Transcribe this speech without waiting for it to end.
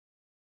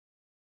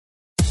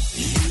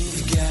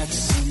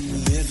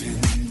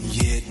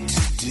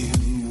do,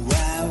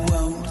 I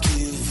won't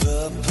give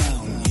up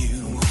on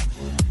you.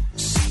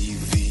 See,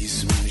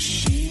 these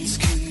machines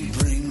can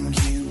bring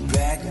you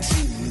back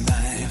to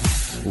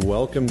life.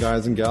 Welcome,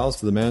 guys and gals,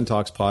 to the Man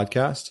Talks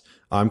podcast.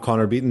 I'm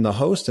Connor Beaton, the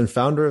host and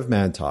founder of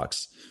Man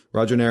Talks.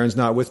 Roger and Aaron's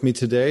not with me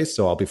today,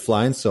 so I'll be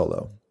flying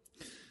solo.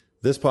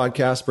 This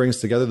podcast brings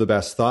together the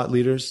best thought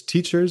leaders,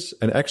 teachers,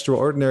 and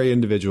extraordinary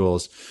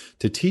individuals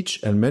to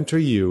teach and mentor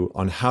you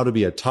on how to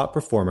be a top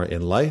performer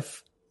in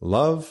life,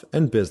 love,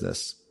 and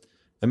business.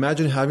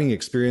 Imagine having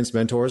experienced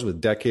mentors with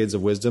decades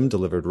of wisdom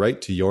delivered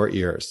right to your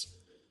ears.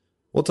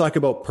 We'll talk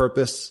about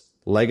purpose,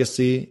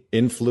 legacy,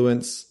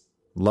 influence,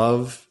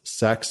 love,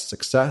 sex,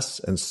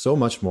 success, and so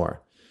much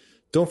more.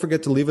 Don't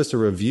forget to leave us a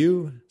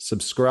review,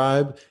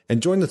 subscribe,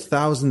 and join the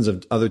thousands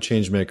of other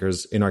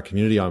changemakers in our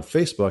community on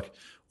Facebook,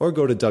 or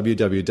go to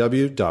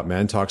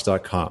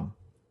www.mantalks.com.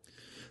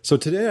 So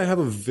today I have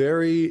a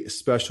very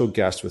special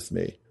guest with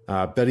me,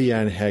 Betty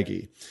Ann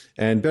Heggie.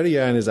 And Betty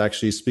Ann is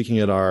actually speaking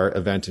at our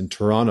event in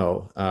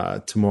Toronto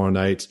tomorrow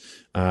night,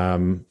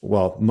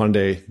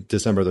 Monday,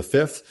 December the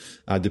 5th,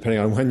 depending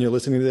on when you're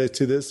listening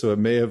to this, so it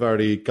may have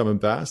already come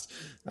and passed.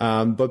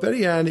 But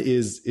Betty Ann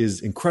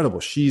is incredible.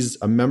 She's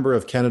a member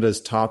of Canada's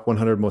top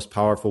 100 most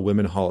powerful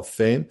women Hall of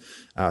Fame.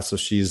 So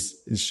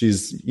she's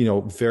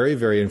very,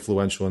 very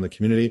influential in the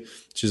community.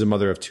 She's a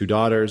mother of two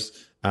daughters.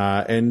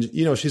 And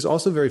she's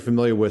also very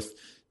familiar with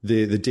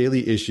the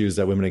daily issues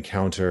that women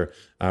encounter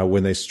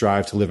when they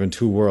strive to live in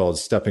two worlds,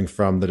 stepping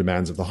from the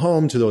demands of the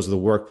home to those of the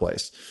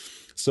workplace.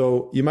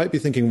 So you might be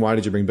thinking, why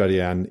did you bring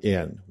Betty Ann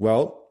in?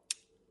 Well,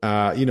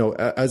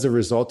 as a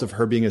result of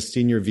her being a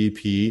senior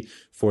VP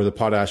for the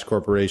Potash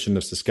Corporation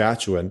of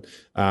Saskatchewan,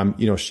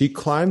 she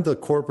climbed the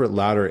corporate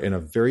ladder in a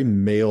very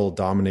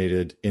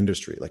male-dominated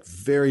industry, like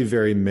very,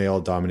 very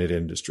male-dominated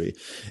industry,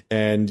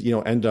 and,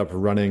 ended up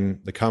running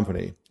the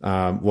company,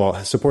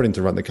 supporting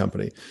to run the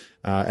company.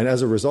 And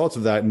as a result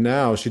of that,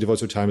 now she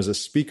devotes her time as a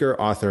speaker,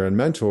 author, and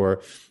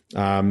mentor,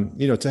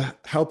 to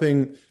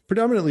helping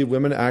predominantly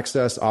women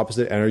access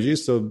opposite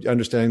energies. So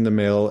understanding the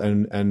male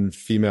and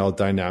female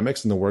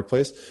dynamics in the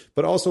workplace,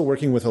 but also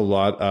working with a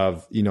lot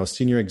of,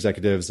 senior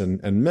executives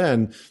and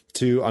men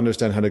to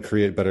understand how to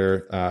create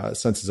better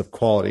senses of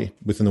quality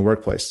within the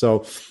workplace.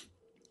 So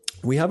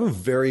we have a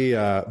very,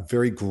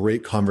 very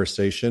great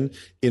conversation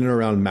in and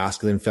around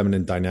masculine and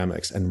feminine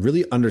dynamics, and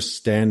really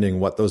understanding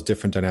what those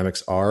different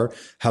dynamics are,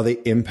 how they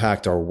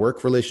impact our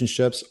work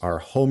relationships, our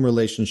home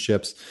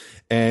relationships,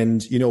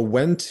 and,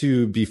 when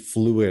to be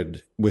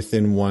fluid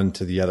within one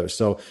to the other.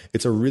 So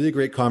it's a really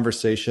great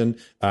conversation,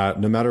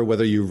 no matter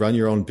whether you run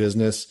your own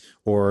business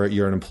or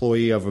you're an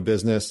employee of a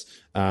business,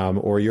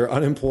 or you're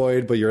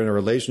unemployed, but you're in a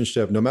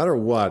relationship. No matter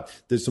what,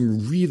 there's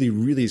some really,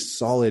 really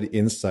solid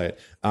insight.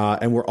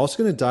 And we're also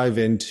going to dive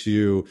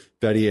into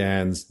Betty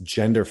Ann's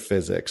gender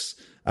physics.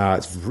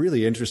 It's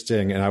really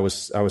interesting, and I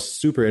was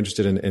super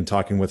interested in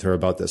talking with her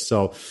about this.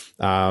 So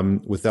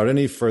without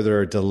any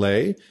further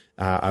delay,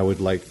 I would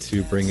like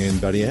to bring in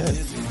Betty Ann.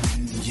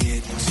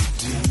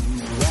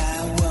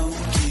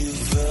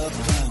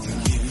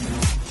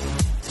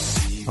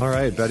 All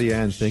right, Betty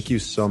Ann, thank you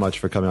so much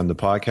for coming on the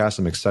podcast.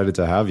 I'm excited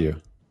to have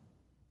you.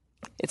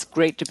 It's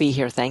great to be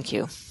here. Thank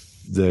you.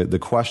 The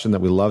question that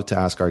we love to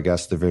ask our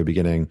guests at the very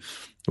beginning,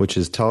 which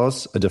is, tell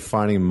us a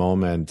defining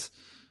moment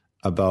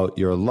about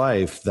your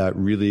life that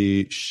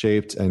really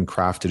shaped and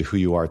crafted who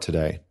you are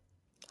today.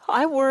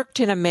 I worked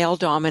in a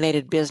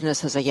male-dominated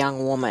business as a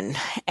young woman,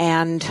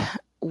 and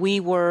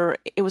it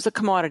was a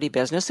commodity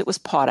business. It was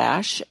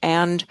potash.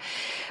 And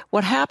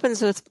what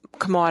happens with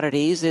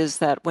commodities is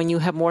that when you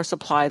have more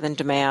supply than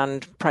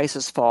demand,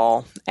 prices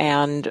fall.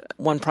 And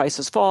when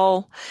prices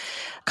fall,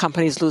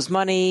 companies lose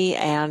money,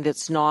 and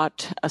it's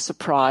not a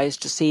surprise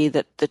to see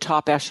that the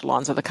top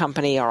echelons of the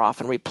company are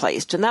often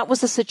replaced. And that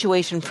was the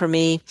situation for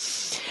me.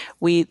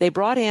 They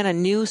brought in a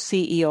new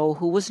CEO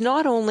who was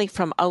not only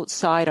from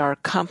outside our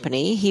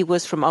company, he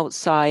was from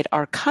outside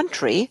our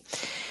country.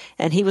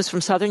 And he was from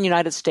southern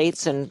United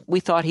States, and we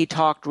thought he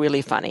talked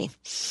really funny.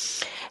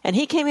 And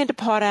he came into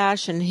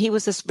Potash, and he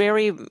was this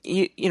very,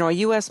 a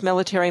U.S.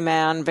 military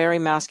man, very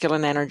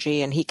masculine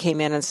energy. And he came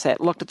in and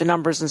looked at the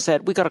numbers and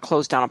said, we got to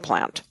close down a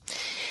plant.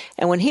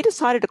 And when he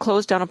decided to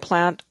close down a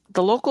plant,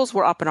 the locals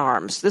were up in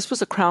arms. This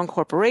was a crown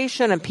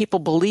corporation, and people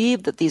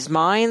believed that these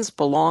mines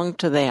belonged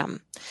to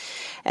them.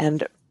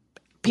 And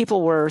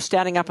people were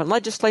standing up in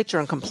legislature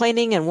and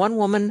complaining, and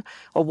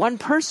one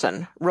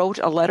person wrote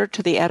a letter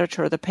to the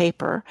editor of the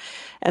paper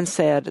and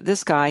said,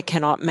 this guy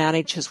cannot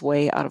manage his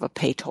way out of a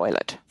pay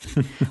toilet.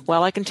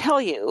 Well, I can tell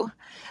you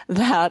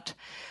that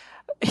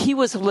he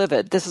was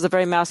livid. This is a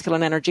very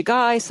masculine energy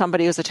guy.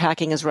 Somebody was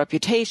attacking his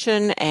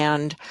reputation,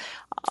 and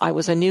I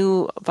was a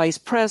new vice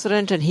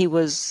president, and he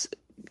was,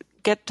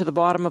 get to the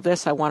bottom of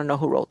this. I want to know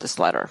who wrote this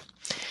letter.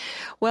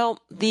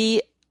 Well,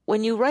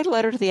 when you write a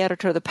letter to the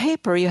editor of the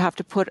paper, you have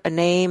to put a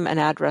name, an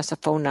address, a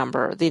phone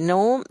number. The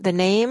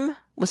name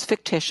was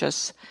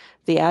fictitious.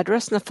 The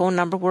address and the phone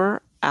number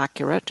were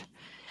accurate.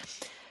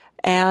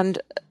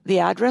 And the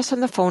address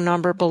and the phone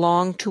number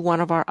belonged to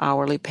one of our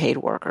hourly paid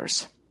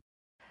workers.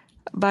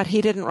 But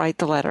he didn't write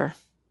the letter.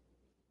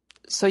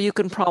 So you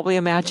can probably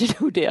imagine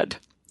who did.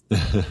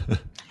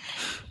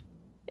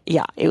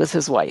 Yeah, it was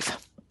his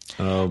wife.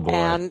 Oh, boy.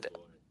 And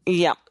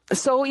yeah.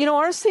 So,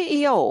 our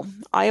CEO,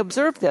 I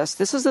observed this.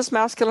 This is this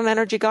masculine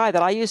energy guy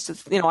that I used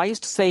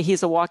to say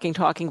he's a walking,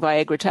 talking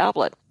Viagra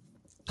tablet.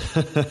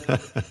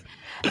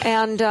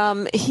 And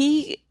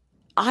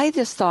I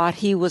just thought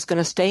he was going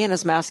to stay in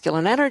his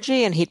masculine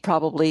energy and he'd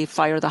probably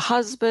fire the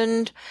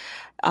husband,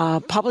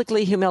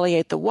 publicly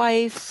humiliate the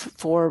wife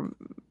for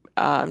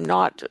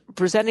not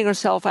presenting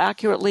herself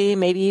accurately,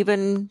 maybe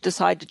even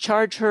decide to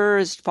charge her.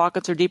 His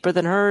pockets are deeper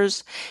than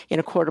hers in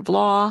a court of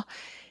law.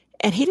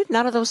 And he did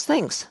none of those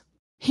things.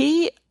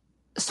 He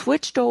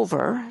switched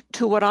over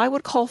to what I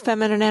would call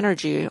feminine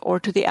energy,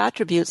 or to the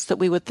attributes that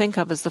we would think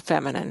of as the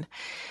feminine.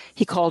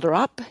 He called her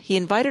up. He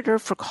invited her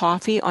for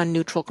coffee on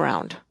neutral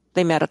ground.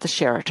 They met at the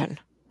Sheraton.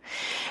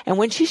 And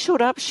when she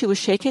showed up, she was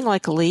shaking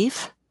like a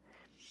leaf.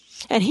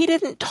 And he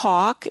didn't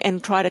talk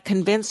and try to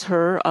convince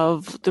her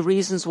of the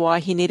reasons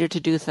why he needed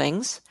to do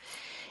things.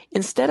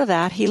 Instead of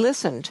that, he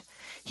listened.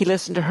 He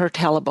listened to her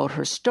tell about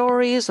her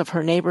stories of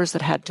her neighbors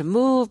that had to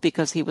move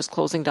because he was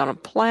closing down a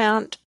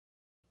plant.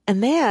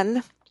 And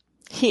then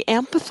he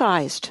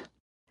empathized.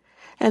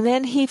 And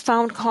then he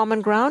found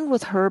common ground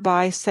with her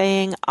by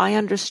saying, I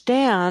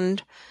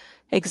understand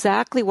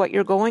exactly what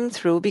you're going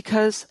through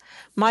because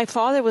my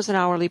father was an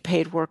hourly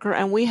paid worker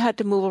and we had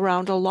to move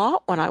around a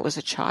lot when I was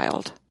a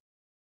child.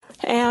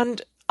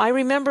 And I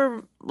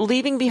remember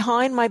leaving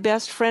behind my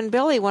best friend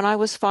Billy when I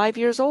was 5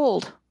 years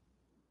old.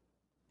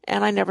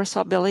 And I never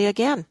saw Billy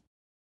again.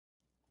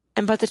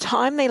 And by the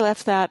time they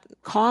left that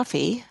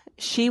coffee,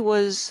 she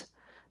was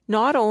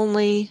not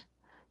only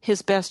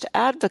his best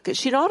advocate.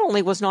 She not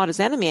only was not his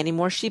enemy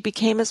anymore, she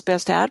became his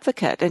best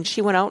advocate. And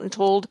she went out and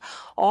told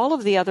all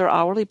of the other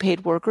hourly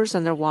paid workers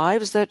and their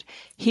wives that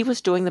he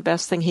was doing the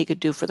best thing he could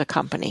do for the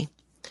company.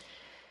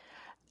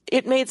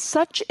 It made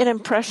such an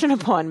impression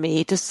upon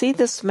me to see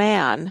this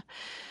man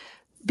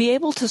be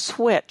able to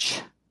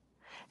switch,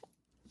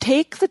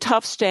 take the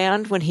tough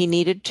stand when he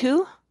needed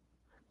to,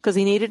 because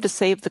he needed to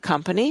save the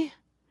company.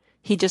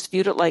 He just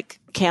viewed it like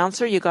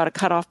cancer. You got to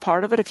cut off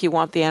part of it if you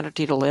want the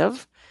entity to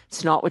live.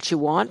 It's not what you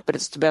want, but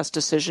it's the best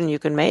decision you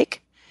can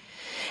make.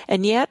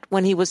 And yet,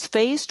 when he was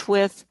faced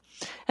with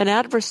an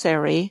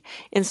adversary,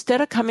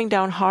 instead of coming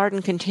down hard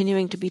and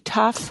continuing to be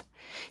tough,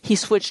 he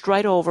switched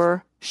right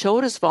over,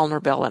 showed his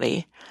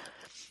vulnerability,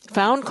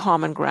 found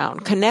common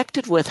ground,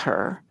 connected with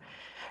her,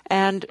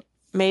 and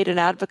made an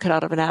advocate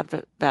out of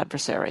an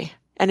adversary.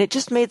 And it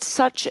just made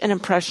such an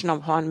impression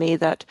upon me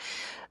that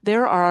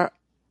there are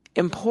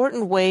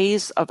important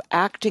ways of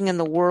acting in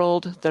the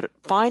world, that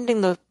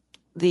finding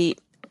the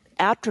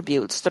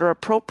attributes that are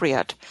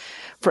appropriate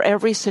for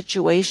every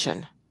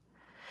situation.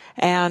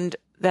 And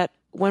that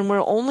when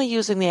we're only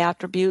using the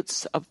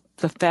attributes of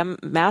the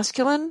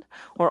masculine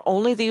or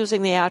only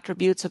using the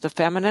attributes of the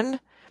feminine,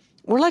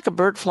 we're like a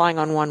bird flying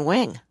on one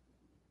wing.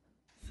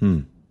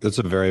 That's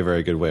a very,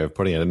 very good way of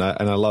putting it. And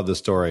I love the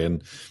story.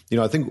 And,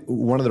 I think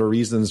one of the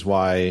reasons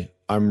why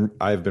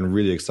I've been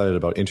really excited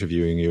about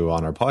interviewing you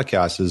on our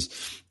podcast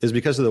is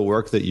because of the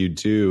work that you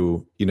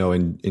do,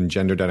 in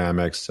gender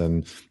dynamics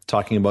and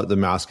talking about the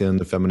masculine,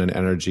 the feminine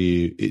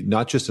energy,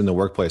 not just in the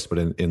workplace, but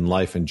in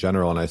life in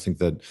general. And I think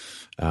that,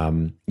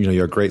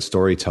 you're a great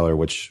storyteller,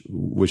 which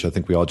I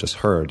think we all just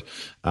heard.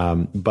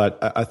 But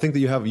I think that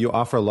you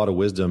offer a lot of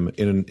wisdom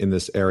in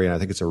this area. And I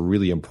think it's a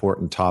really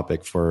important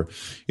topic for,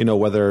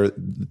 whether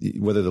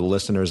the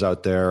listeners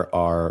out there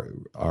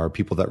are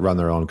people that run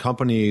their own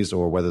companies,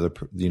 or whether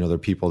they're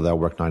people that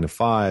work 9 to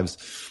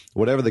 5s,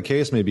 whatever the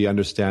case may be.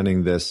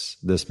 Understanding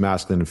this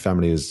masculine and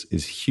feminine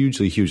is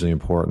hugely, hugely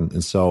important.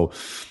 And so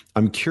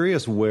I'm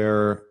curious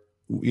where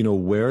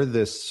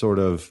this sort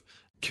of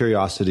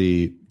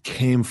curiosity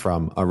came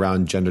from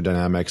around gender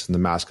dynamics and the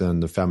masculine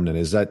and the feminine.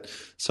 Is that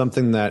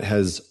something that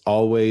has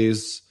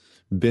always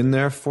been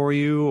there for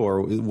you,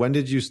 or when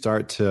did you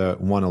start to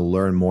want to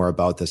learn more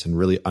about this and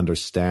really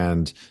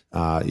understand,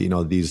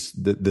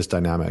 this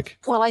dynamic?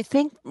 Well, I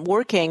think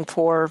working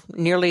for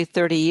nearly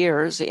 30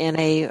 years in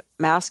a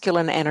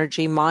masculine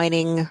energy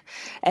mining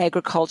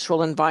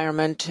agricultural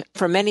environment,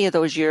 for many of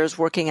those years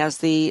working as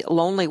the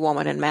lonely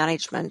woman in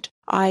management,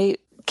 I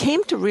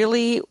came to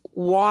really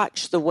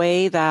watch the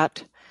way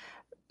that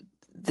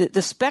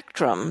the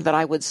spectrum that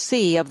I would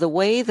see of the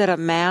way that a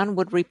man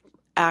would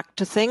react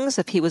to things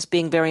if he was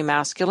being very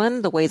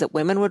masculine, the way that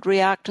women would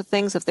react to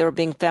things if they were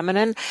being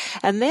feminine,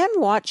 and then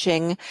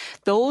watching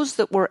those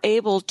that were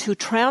able to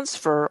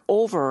transfer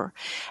over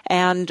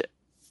and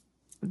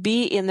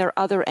be in their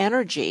other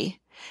energy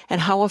and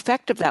how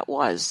effective that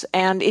was.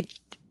 And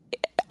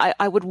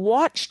I would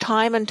watch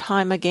time and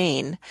time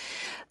again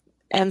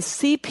and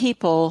see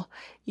people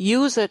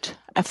use it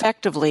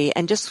effectively,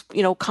 and just,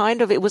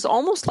 it was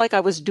almost like I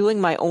was doing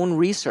my own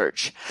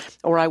research,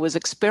 or I was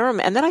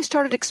and then I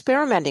started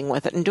experimenting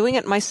with it and doing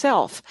it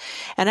myself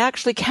and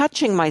actually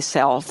catching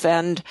myself.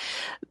 And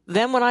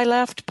then when I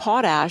left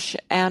Potash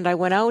and I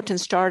went out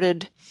and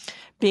started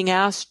being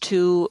asked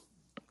to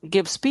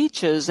give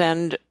speeches,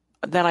 and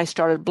then I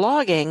started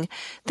blogging,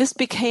 this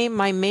became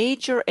my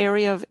major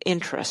area of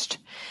interest,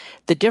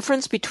 the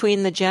difference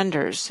between the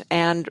genders.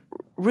 And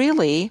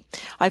really,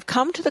 I've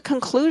come to the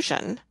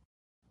conclusion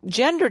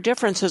gender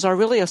differences are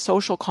really a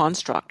social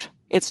construct.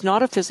 It's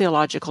not a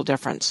physiological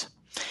difference.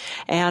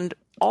 And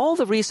all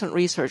the recent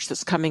research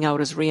that's coming out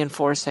is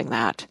reinforcing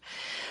that.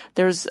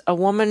 There's a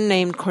woman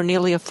named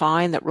Cornelia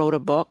Fine that wrote a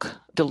book,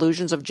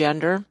 Delusions of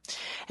Gender,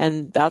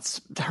 and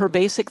that's her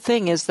basic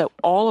thing is that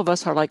all of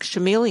us are like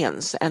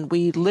chameleons, and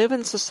we live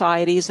in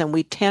societies and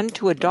we tend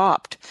to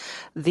adopt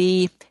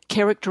the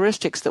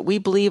characteristics that we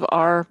believe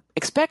are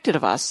expected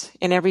of us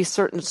in every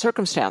certain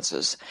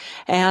circumstances.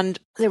 And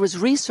there was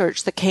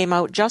research that came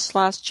out just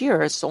last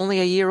year. It's only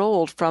a year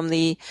old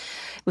it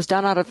was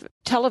done out of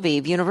Tel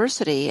Aviv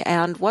University.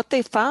 And what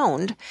they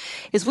found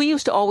is we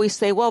used to always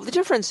say, well, the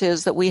difference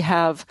is that we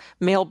have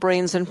male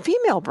brains and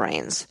female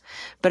brains.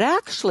 But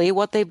actually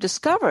what they've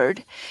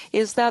discovered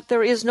is that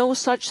there is no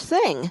such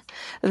thing.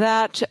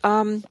 That,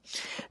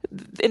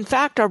 in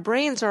fact, our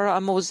brains are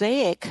a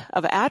mosaic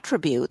of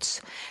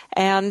attributes,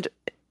 and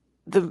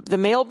the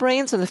male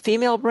brains and the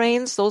female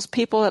brains, those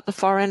people at the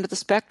far end of the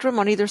spectrum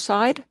on either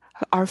side,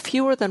 are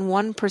fewer than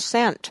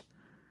 1%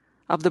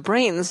 of the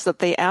brains that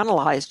they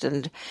analyzed.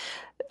 And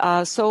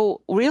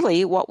so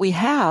really what we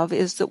have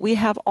is that we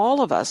have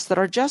all of us that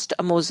are just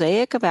a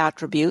mosaic of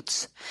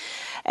attributes.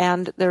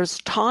 And there's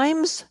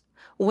times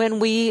when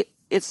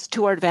it's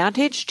to our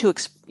advantage to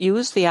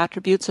use the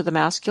attributes of the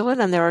masculine,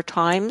 and there are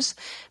times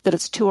that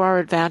it's to our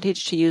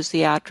advantage to use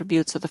the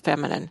attributes of the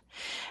feminine.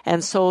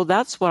 And so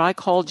that's what I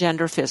call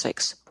gender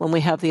physics, when we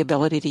have the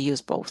ability to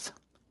use both.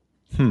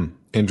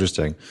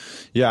 Interesting.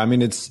 Yeah, I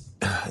mean,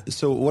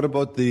 so what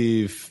about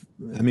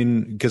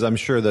because I'm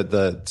sure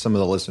that some of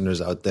the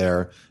listeners out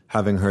there,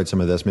 having heard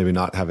some of this, maybe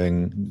not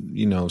having,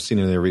 seen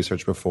any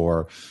research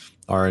before,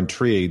 are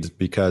intrigued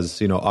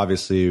because,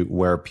 obviously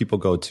where people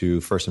go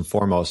to first and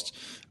foremost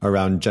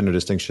around gender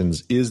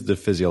distinctions is the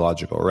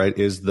physiological, right?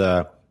 Is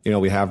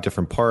we have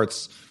different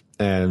parts,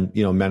 and,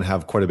 men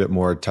have quite a bit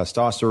more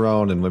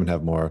testosterone and women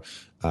have more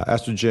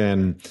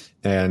estrogen.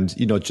 And,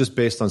 just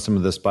based on some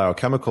of this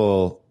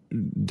biochemical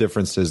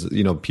differences,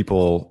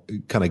 people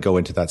kind of go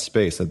into that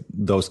space, that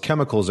those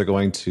chemicals are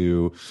going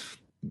to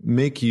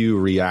make you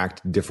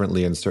react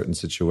differently in certain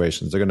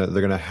situations. They're going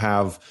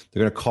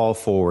to call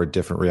forward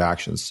different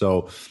reactions.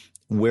 So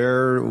what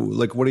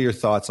are your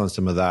thoughts on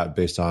some of that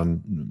based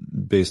on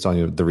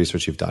the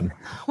research you've done?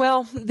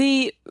 Well,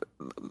 the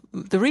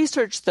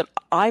research that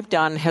I've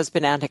done has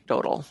been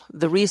anecdotal.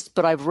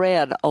 But I've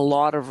read a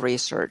lot of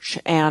research,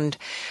 and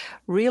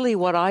really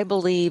what I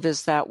believe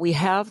is that we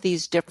have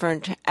these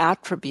different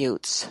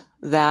attributes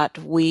that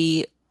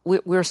we're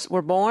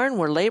born,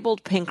 we're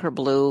labeled pink or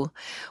blue,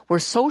 we're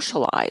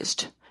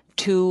socialized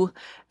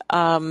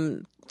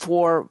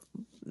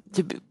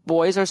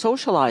boys are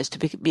socialized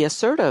to be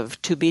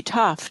assertive, to be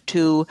tough,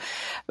 to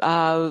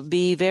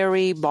be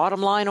very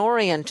bottom line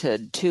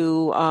oriented,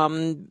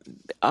 to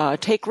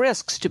take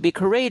risks, to be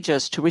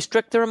courageous, to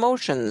restrict their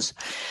emotions.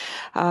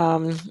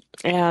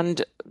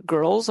 And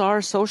girls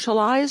are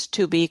socialized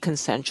to be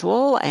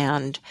consensual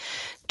and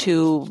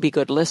to be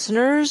good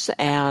listeners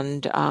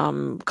and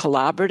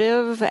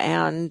collaborative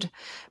and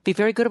be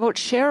very good about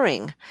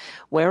sharing,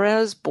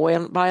 whereas by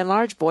and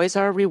large, boys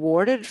are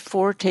rewarded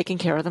for taking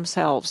care of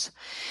themselves.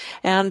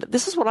 And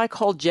this is what I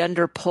call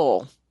gender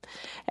pull.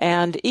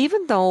 And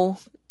even though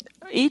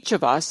each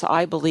of us,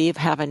 I believe,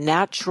 have a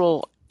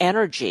natural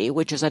energy,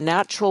 which is a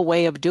natural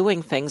way of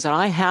doing things, and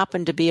I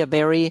happen to be a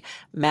very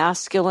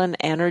masculine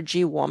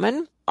energy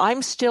woman,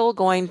 I'm still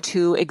going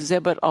to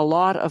exhibit a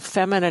lot of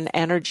feminine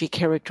energy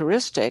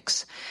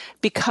characteristics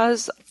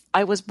because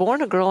I was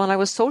born a girl and I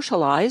was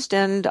socialized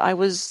and I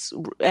was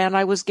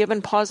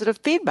given positive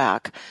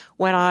feedback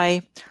when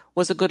I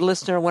was a good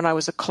listener, when I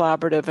was a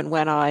collaborative, and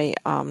when I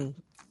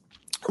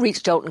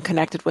reached out and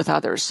connected with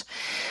others.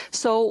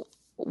 So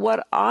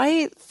what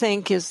I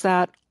think is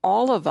that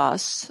all of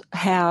us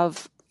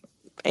have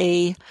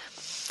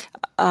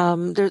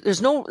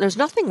there's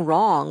nothing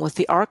wrong with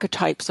the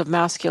archetypes of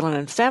masculine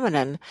and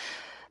feminine.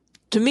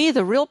 To me,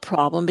 the real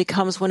problem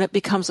becomes when it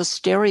becomes a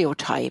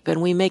stereotype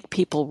and we make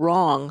people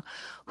wrong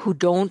who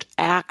don't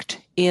act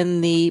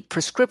in the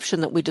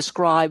prescription that we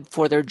describe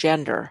for their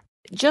gender.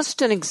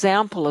 Just an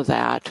example of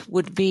that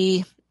would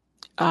be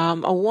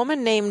a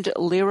woman named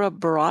Lyra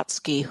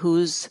Borotsky,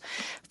 who's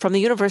from the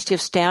University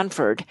of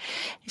Stanford.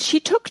 She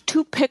took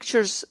two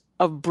pictures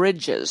of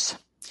bridges.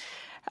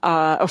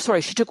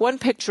 She took one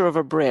picture of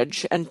a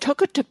bridge and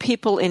took it to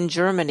people in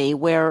Germany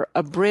where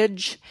a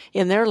bridge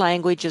in their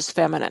language is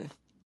feminine.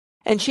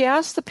 And she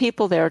asked the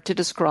people there to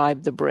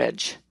describe the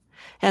bridge.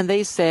 And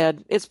they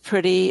said, it's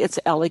pretty, it's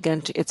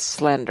elegant, it's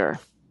slender.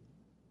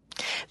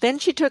 Then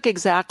she took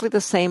exactly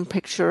the same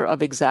picture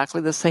of exactly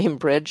the same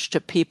bridge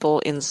to people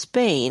in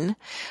Spain,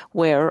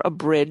 where a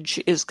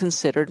bridge is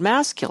considered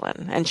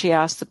masculine. And she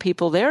asked the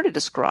people there to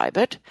describe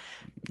it.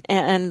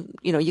 And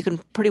you can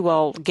pretty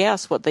well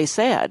guess what they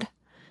said.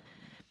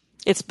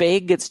 It's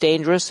big, it's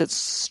dangerous, it's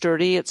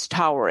sturdy, it's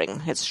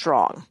towering, it's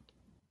strong.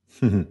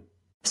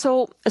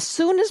 So as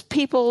soon as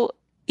people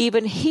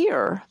even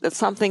hear that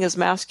something is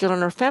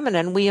masculine or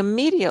feminine, we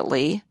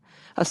immediately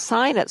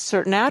assign it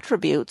certain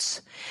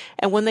attributes.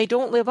 And when they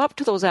don't live up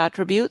to those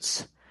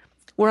attributes,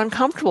 we're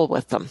uncomfortable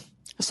with them.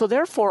 So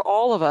therefore,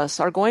 all of us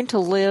are going to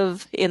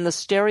live in the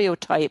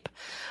stereotype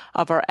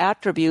of our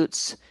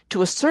attributes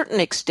to a certain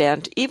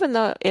extent, even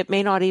though it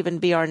may not even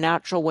be our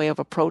natural way of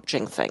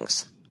approaching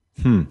things.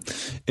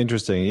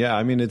 Interesting. Yeah.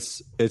 I mean,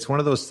 it's one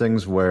of those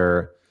things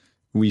where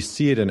we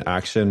see it in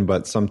action,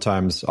 but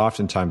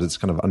oftentimes it's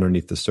kind of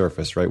underneath the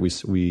surface, right?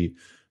 We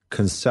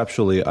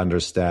conceptually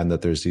understand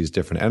that there's these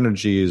different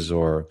energies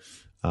or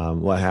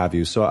what have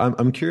you. So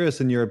I'm curious,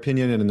 in your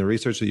opinion and in the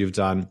research that you've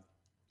done,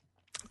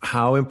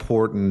 how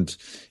important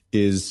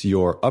is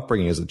your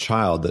upbringing as a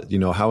child? That,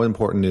 how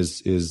important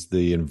is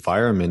the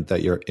environment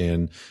that you're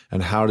in,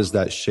 and how does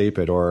that shape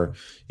it? Or,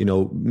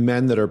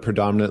 men that are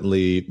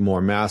predominantly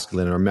more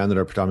masculine or men that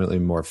are predominantly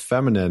more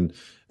feminine,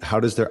 how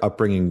does their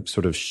upbringing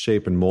sort of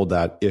shape and mold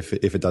that, if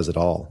it does at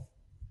all?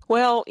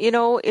 Well,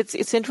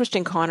 it's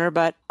interesting, Connor,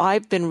 but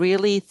I've been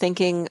really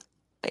thinking,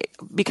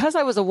 because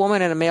I was a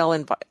woman in a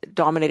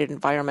male-dominated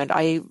environment,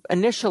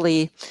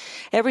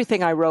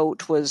 everything I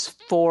wrote was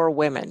for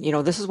women.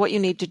 This is what you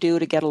need to do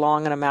to get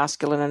along in a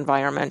masculine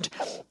environment.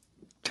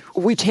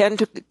 We tend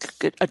to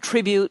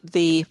attribute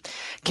the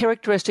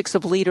characteristics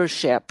of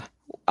leadership.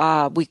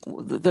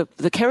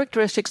 The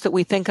characteristics that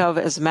we think of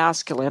as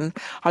masculine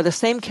are the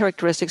same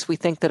characteristics we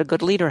think that a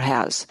good leader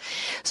has.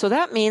 So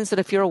that means that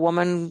if you're a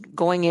woman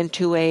going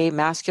into a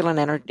masculine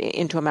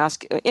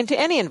into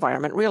any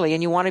environment really,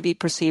 and you want to be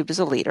perceived as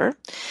a leader,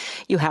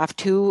 you have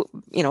to,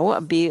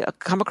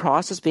 come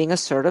across as being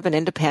assertive and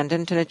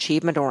independent and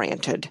achievement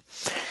oriented.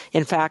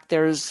 In fact,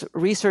 there's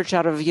research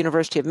out of the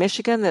University of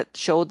Michigan that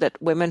showed that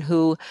women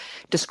who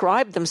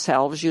described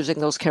themselves using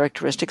those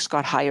characteristics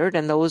got hired,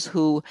 and those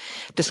who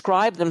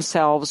described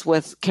themselves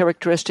with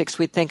characteristics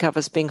we think of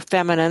as being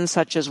feminine,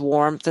 such as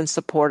warmth and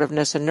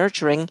supportiveness and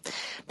nurturing,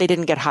 they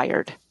didn't get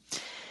hired.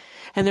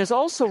 And there's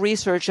also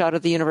research out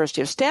of the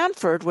University of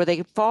Stanford where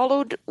they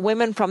followed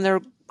women from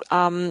their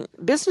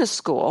business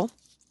school,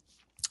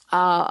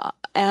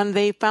 and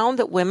they found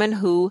that women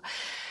who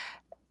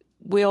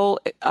will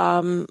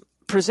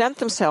present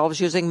themselves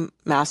using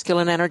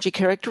masculine energy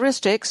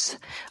characteristics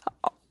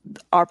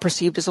are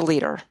perceived as a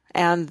leader.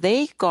 And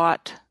they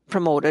got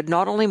promoted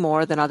not only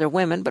more than other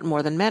women, but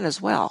more than men as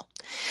well.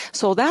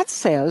 So that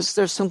says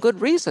there's some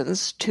good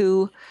reasons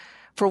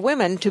for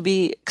women to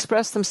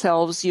express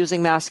themselves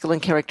using masculine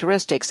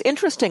characteristics.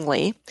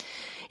 Interestingly,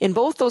 in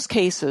both those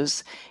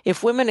cases,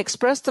 if women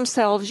expressed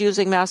themselves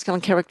using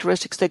masculine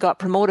characteristics, they got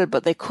promoted,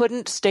 but they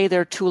couldn't stay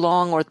there too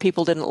long, or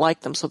people didn't like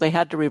them, so they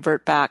had to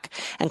revert back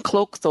and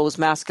cloak those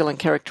masculine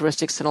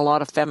characteristics in a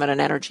lot of feminine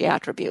energy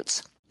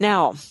attributes.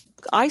 Now,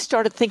 I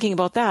started thinking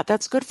about that.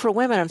 That's good for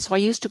women. And so I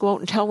used to go out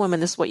and tell women,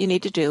 this is what you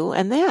need to do.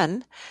 And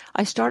then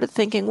I started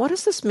thinking, what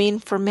does this mean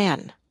for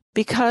men?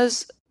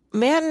 Because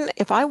men,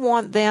 if I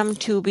want them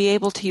to be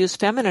able to use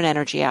feminine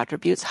energy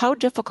attributes, how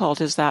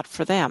difficult is that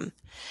for them?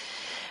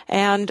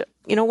 And,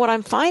 what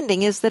I'm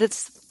finding is that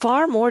it's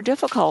far more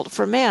difficult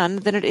for men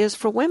than it is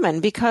for women,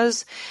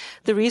 because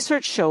the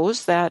research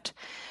shows that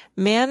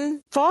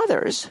men,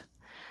 fathers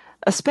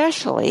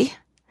especially,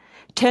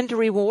 tend to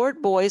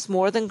reward boys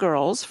more than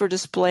girls for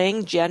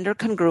displaying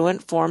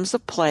gender-congruent forms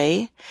of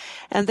play,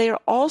 and they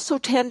also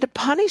tend to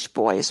punish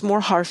boys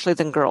more harshly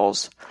than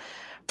girls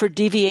for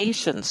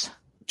deviations.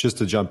 Just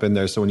to jump in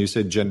there, so when you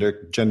say gender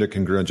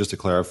congruent, just to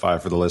clarify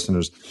for the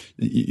listeners,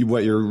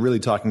 what you're really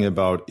talking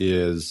about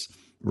is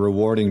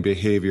rewarding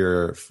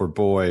behavior for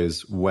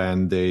boys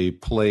when they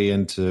play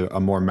into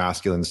a more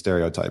masculine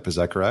stereotype. Is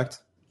that correct?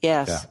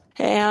 Yes.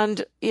 Yeah.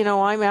 And,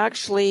 I'm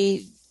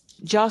actually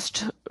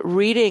just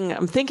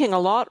I'm thinking a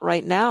lot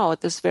right now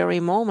at this very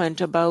moment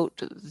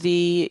about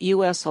the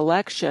U.S.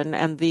 election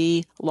and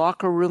the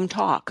locker room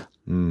talk.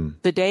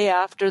 The day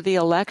after the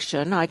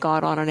election, I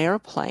got on an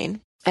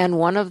airplane, and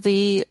one of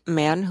the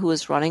men who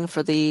was running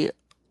for the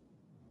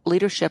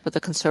leadership of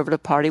the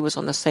Conservative Party was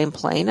on the same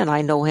plane, and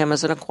I know him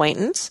as an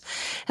acquaintance.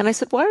 And I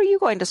said, why are you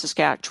going to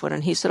Saskatchewan?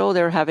 And he said,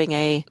 they're having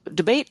a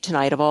debate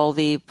tonight of all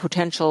the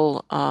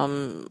potential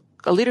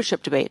a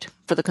leadership debate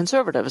for the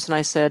Conservatives. And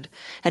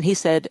he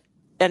said,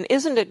 and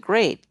isn't it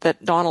great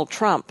that Donald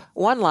Trump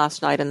won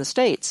last night in the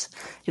States?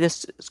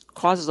 This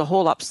causes a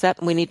whole upset,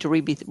 and we need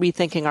to be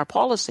rethinking our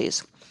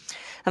policies.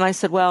 And I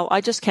said, well, I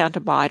just can't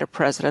abide a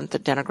president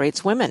that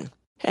denigrates women.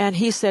 And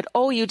he said,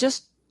 you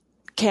just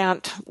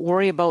can't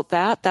worry about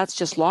that. That's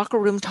just locker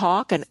room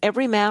talk, and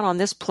every man on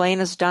this plane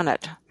has done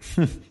it.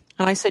 And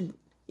I said,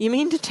 you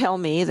mean to tell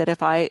me that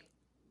if I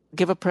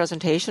give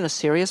a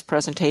serious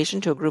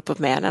presentation to a group of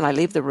men, and I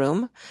leave the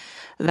room,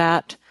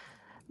 that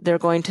they're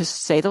going to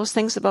say those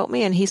things about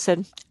me? And he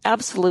said,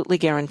 absolutely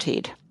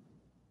guaranteed.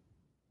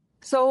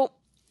 So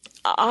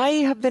I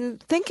have been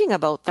thinking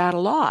about that a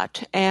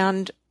lot.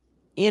 And,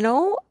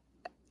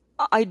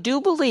 I do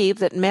believe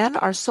that men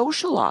are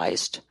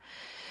socialized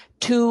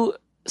to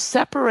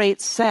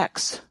separate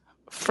sex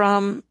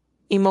from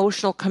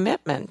emotional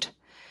commitment.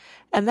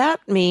 And that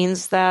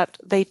means that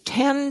they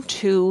tend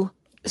to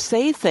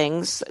say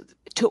things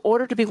to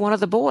order to be one of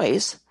the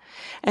boys,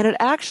 and it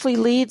actually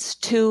leads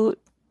to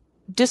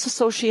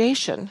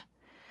disassociation.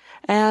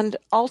 And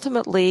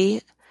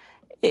ultimately,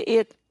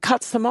 it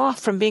cuts them off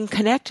from being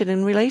connected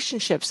in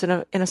relationships in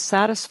a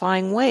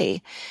satisfying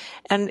way.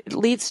 And it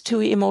leads to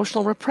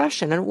emotional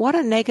repression. And what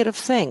a negative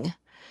thing.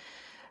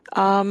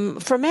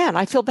 For men,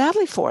 I feel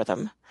badly for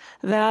them,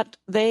 that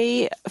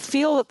they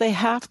feel that they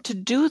have to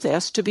do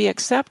this to be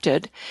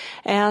accepted,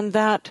 and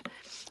that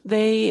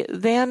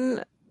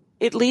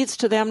it leads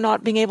to them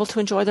not being able to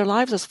enjoy their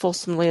lives as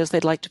fulsomely as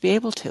they'd like to be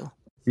able to.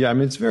 Yeah, I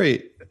mean, it's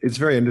very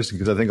interesting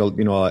because I think,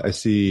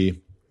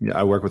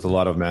 I work with a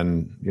lot of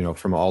men,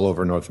 from all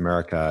over North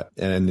America,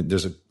 and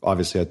there's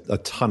obviously a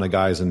ton of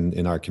guys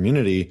in our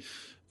community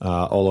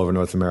all over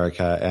North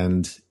America,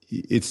 and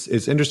it's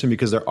interesting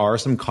because there are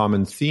some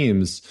common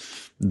themes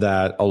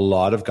that a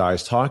lot of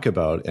guys talk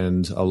about,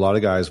 and a lot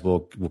of guys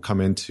will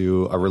come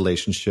into a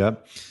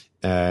relationship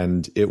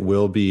and it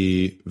will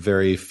be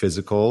very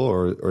physical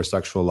or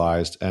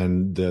sexualized.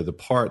 And the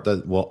part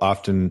that will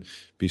often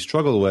be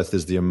struggled with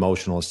is the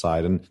emotional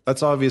side. And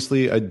that's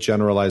obviously a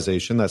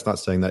generalization. That's not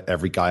saying that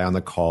every guy on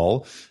the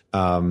call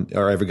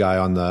or every guy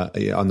on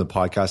the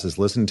podcast is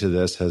listening to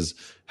this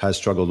has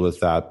struggled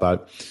with that.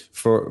 But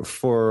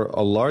for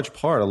a large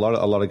part, a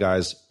lot of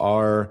guys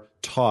are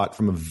taught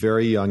from a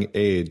very young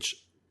age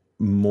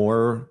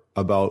more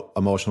about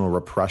emotional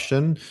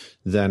repression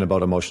than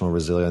about emotional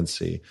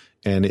resiliency.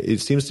 And it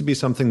seems to be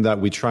something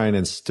that we try and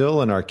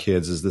instill in our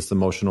kids, is this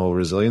emotional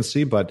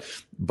resiliency, but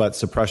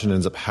suppression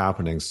ends up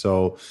happening.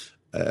 So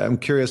I'm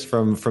curious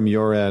from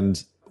your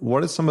end,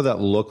 what does some of that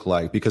look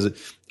like?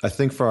 Because I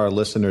think for our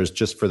listeners,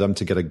 just for them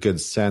to get a good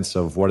sense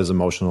of what does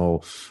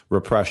emotional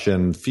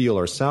repression feel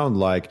or sound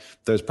like,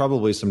 there's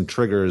probably some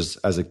triggers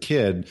as a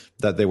kid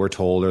that they were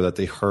told or that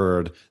they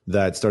heard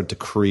that started to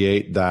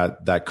create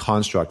that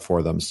construct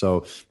for them.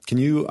 So can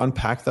you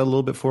unpack that a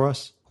little bit for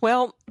us?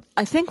 Well,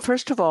 I think,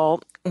 first of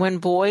all, when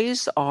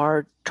boys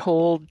are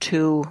told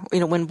to,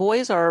 when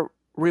boys are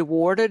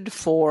rewarded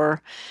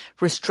for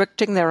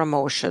restricting their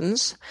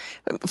emotions,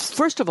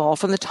 first of all,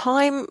 from the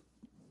time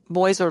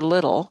boys are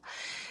little,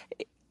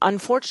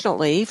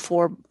 unfortunately,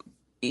 for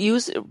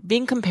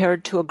being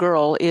compared to a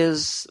girl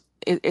it's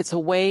a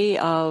way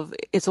of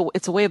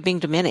being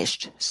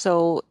diminished.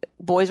 So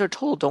boys are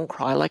told, don't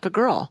cry like a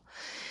girl.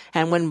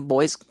 And when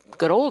boys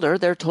get older,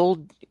 they're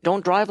told,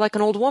 don't drive like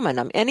an old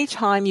woman.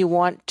 Anytime you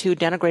want to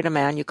denigrate a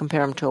man, you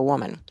compare him to a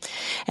woman.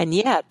 And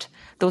yet,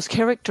 those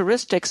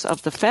characteristics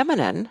of the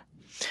feminine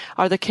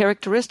are the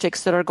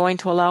characteristics that are going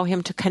to allow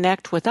him to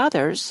connect with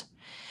others,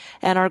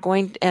 and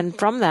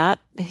from that,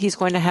 he's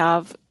going to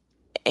have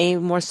a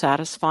more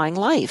satisfying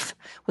life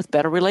with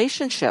better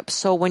relationships.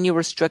 So when you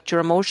restrict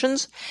your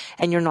emotions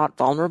and you're not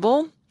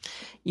vulnerable,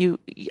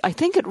 I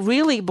think it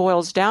really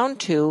boils down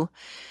to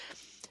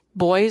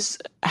boys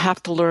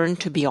have to learn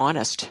to be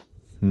honest.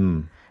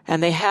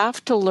 And they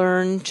have to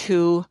learn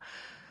to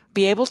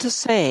be able to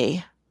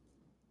say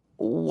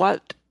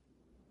what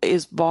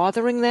is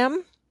bothering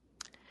them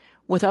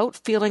without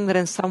feeling that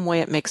in some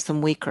way it makes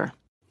them weaker.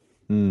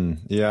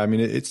 Yeah, I mean,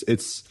 it's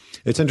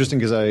interesting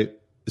because I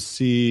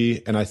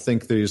see, and I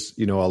think there's,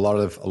 a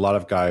lot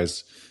of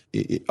guys,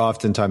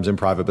 oftentimes in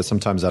private, but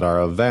sometimes at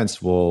our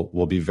events,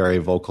 will be very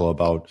vocal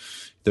about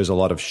there's a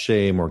lot of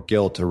shame or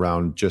guilt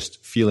around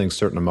just feeling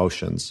certain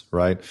emotions,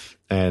 right?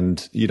 And,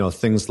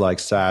 things like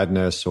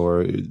sadness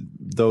or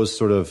those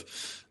sort of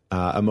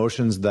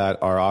emotions that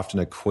are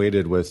often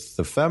equated with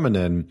the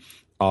feminine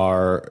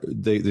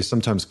they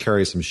sometimes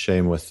carry some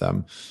shame with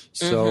them.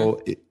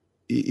 So,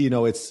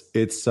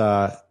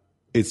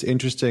 it's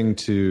interesting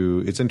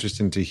to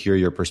hear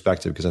your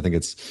perspective, because I think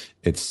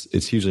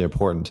it's hugely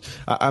important.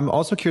 I'm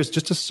also curious,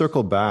 just to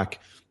circle back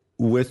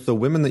with the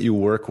women that you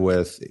work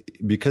with,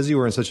 because you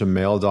were in such a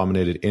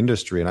male-dominated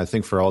industry, and I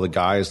think for all the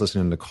guys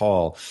listening to the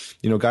call,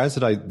 guys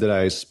that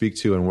I speak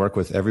to and work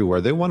with everywhere,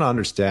 they want to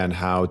understand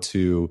how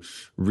to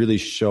really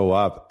show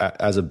up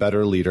as a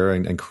better leader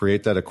and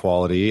create that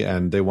equality,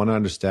 and they want to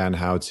understand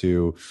how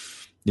to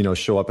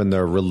show up in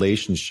their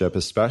relationship,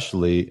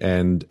 especially,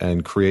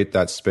 and create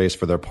that space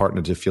for their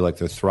partner to feel like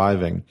they're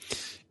thriving.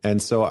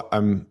 And so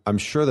I'm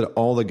sure that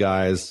all the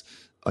guys,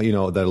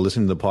 that are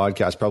listening to the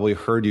podcast probably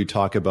heard you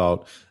talk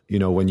about,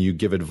 when you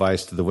give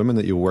advice to the women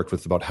that you worked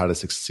with about how to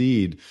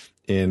succeed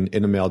in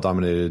a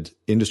male-dominated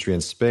industry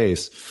and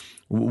space.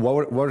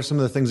 What are some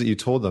of the things that you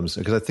told them?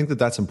 Because I think that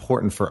that's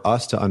important for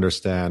us to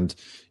understand,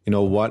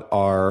 what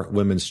are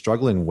women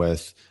struggling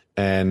with,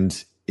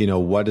 and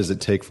what does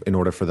it take in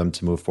order for them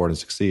to move forward and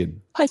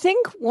succeed? I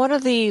think one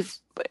of the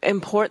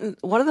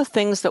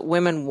things that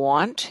women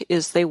want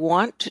is they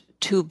want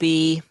to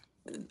be,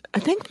 I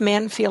think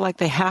men feel like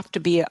they have to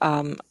be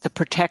the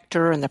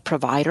protector and the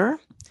provider.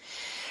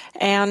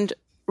 And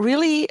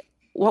really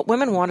what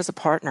women want is a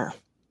partner.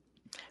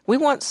 We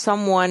want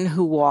someone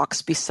who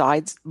walks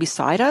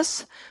beside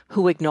us,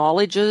 who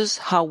acknowledges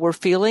how we're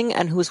feeling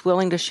and who's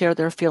willing to share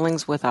their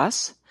feelings with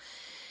us.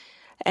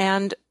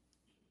 And,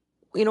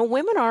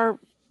 women are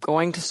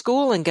going to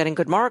school and getting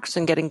good marks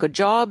and getting good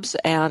jobs.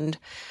 And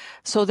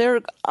so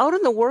they're out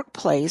in the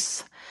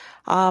workplace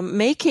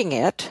making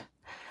it.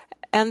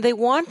 And they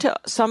want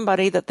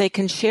somebody that they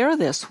can share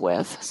this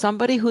with,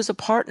 somebody who's a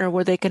partner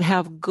where they can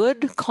have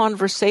good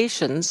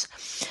conversations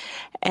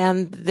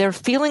and their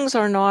feelings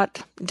are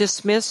not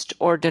dismissed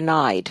or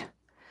denied.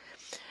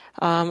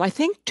 I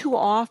think too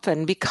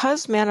often,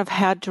 because men have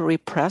had to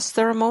repress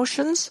their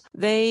emotions,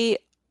 they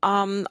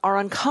are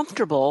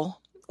uncomfortable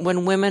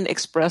when women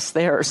express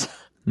theirs.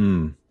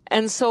 And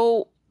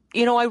so,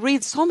 I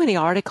read so many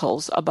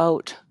articles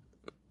about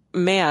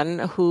men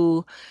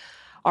who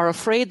are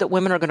afraid that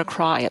women are going to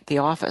cry at the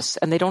office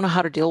and they don't know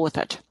how to deal with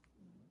it.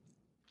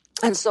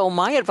 And so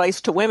my advice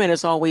to women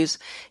is always,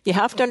 you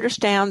have to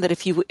understand that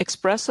if you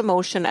express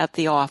emotion at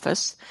the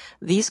office,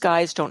 these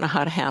guys don't know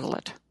how to handle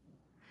it.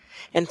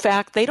 In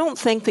fact, they don't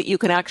think that you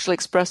can actually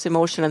express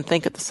emotion and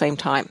think at the same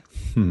time.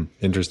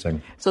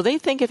 Interesting. So they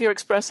think if you're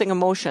expressing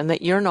emotion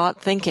that you're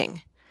not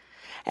thinking.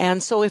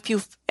 And so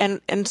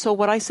so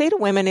what I say to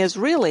women is,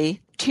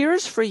 really,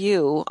 tears for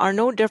you are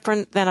no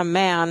different than a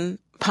man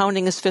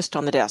pounding his fist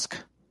on the desk.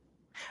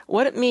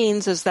 What it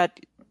means is that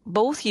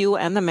both you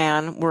and the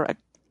man were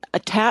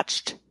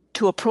attached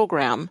to a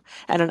program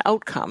and an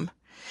outcome,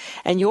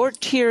 and your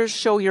tears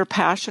show your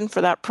passion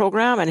for that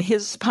program, and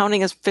his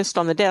pounding his fist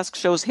on the desk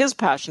shows his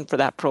passion for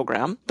that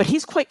program. But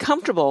he's quite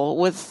comfortable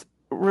with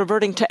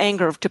reverting to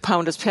anger to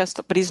pound his fist,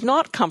 but he's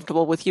not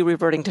comfortable with you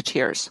reverting to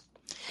tears.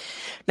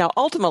 Now,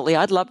 ultimately,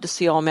 I'd love to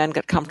see all men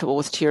get comfortable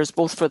with tears,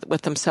 both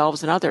with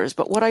themselves and others.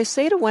 But what I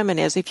say to women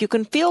is, if you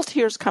can feel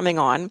tears coming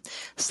on,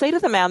 say to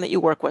the man that you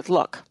work with,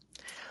 look,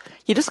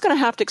 you're just going to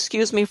have to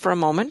excuse me for a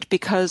moment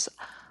because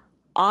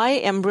I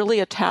am really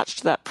attached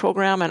to that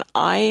program and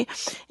I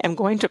am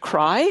going to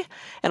cry.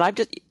 And I've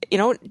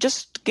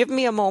just give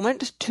me a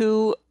moment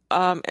to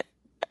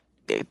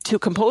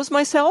compose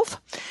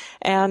myself.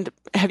 And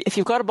if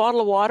you've got a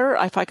bottle of water,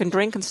 if I can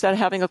drink instead of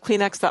having a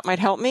Kleenex, that might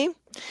help me.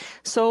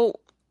 So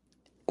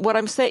what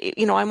I'm saying,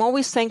 I'm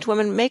always saying to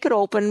women, make it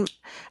open,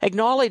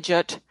 acknowledge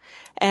it,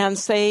 and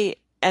say,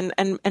 and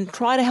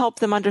try to help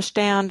them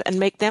understand and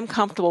make them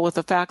comfortable with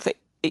the fact that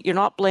you're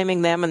not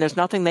blaming them and there's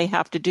nothing they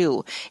have to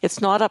do.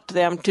 It's not up to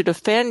them to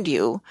defend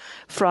you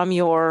from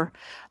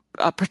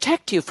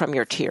protect you from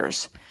your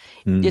tears.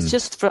 It's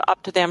just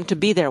up to them to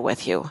be there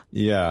with you.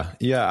 Yeah,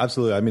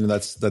 absolutely. I mean,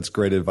 that's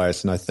great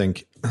advice. And I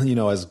think,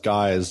 as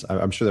guys,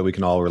 I'm sure that we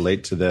can all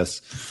relate to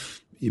this.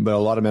 But a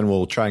lot of men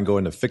will try and go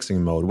into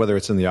fixing mode, whether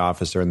it's in the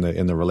office or in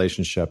the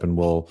relationship, and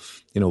we'll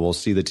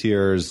see the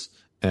tears.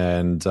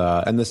 And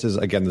this is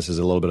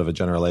a little bit of a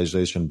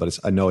generalization, but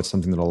I know it's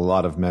something that a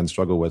lot of men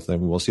struggle with.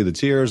 And we'll see the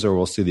tears or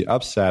we'll see the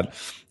upset,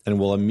 and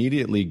we'll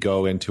immediately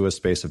go into a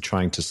space of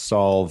trying to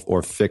solve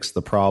or fix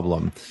the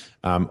problem.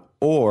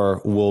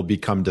 Or we'll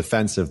become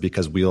defensive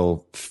because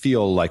we'll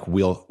feel like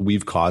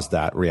we've caused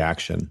that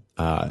reaction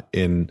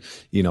within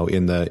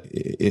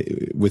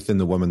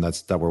the woman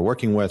that we're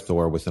working with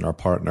or within our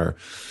partner.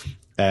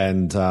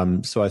 And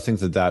so I think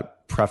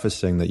that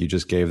prefacing that you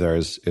just gave there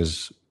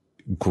is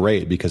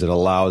great, because it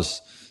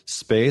allows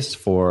space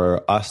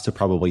for us to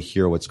probably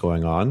hear what's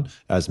going on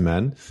as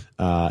men,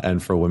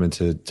 and for women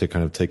to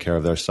kind of take care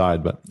of their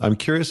side. But I'm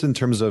curious in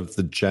terms of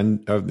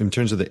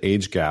the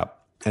age gap.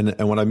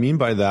 And what I mean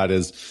by that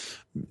is,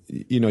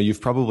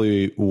 you've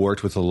probably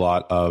worked with a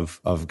lot of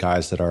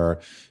guys that are,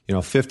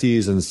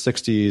 50s and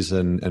 60s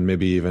and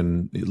maybe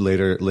even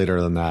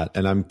later than that.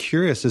 And I'm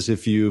curious as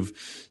if you've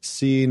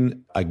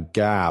seen a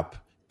gap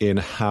in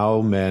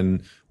how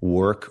men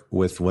work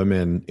with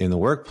women in the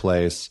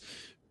workplace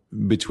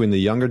between the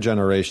younger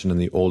generation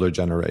and the older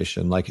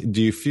generation. Like,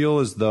 do you feel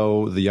as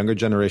though the younger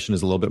generation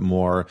is a little bit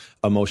more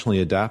emotionally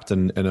adept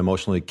and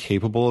emotionally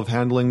capable of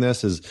handling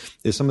this? Is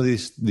some of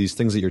these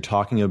things that you're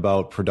talking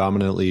about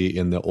predominantly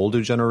in the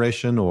older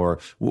generation, or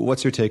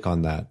what's your take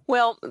on that?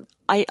 Well,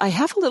 I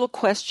have a little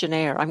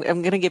questionnaire. I'm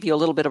going to give you a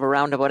little bit of a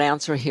roundabout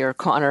answer here,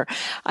 Connor.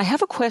 I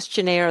have a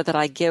questionnaire that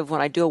I give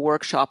when I do a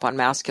workshop on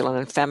masculine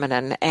and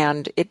feminine,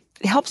 and it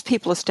helps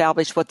people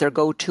establish what their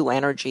go-to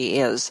energy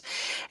is.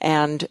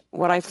 And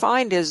what I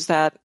find is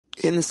that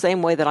in the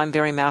same way that I'm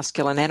very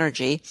masculine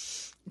energy,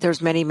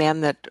 there's many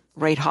men that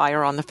rate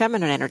higher on the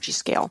feminine energy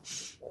scale.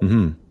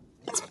 Mm-hmm.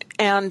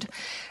 And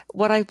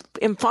what I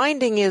am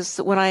finding is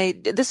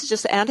this is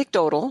just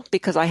anecdotal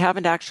because I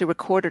haven't actually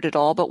recorded it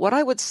all, but what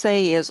I would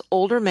say is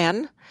older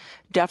men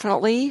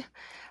definitely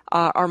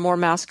are more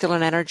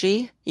masculine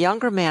energy.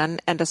 Younger men,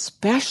 and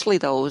especially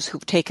those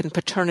who've taken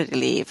paternity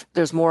leave,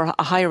 there's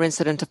a higher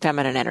incidence of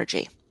feminine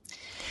energy.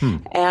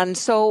 And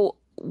so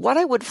what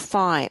I would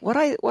find, what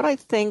I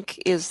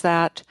think is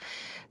that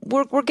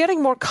we're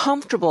getting more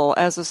comfortable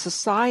as a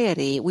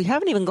society. We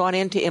haven't even gone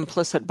into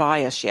implicit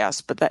bias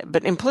yet,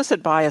 but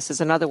implicit bias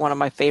is another one of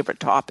my favorite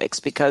topics,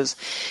 because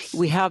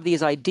we have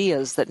these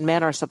ideas that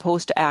men are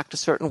supposed to act a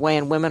certain way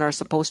and women are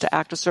supposed to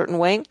act a certain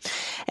way,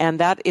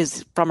 and that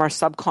is from our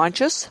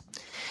subconscious.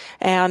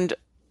 And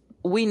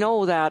we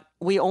know that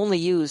we only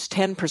use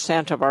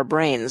 10% of our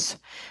brains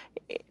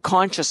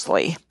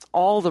consciously.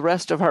 All the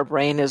rest of our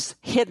brain is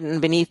hidden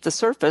beneath the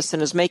surface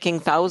and is making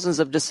thousands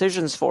of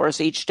decisions for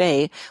us each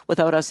day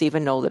without us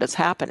even know that it's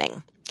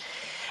happening.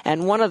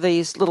 And one of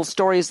these little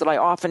stories that I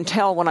often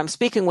tell when I'm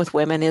speaking with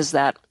women is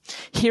that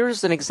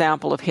here's an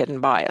example of hidden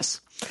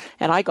bias.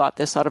 And I got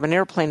this out of an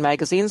airplane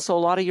magazine, so a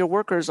lot of your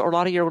workers or a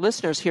lot of your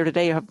listeners here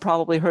today have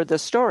probably heard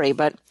this story,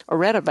 or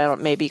read about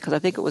it maybe, because I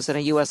think it was in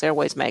a U.S.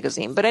 Airways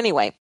magazine. But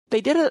anyway, they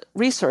did a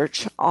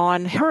research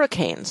on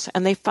hurricanes,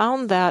 and they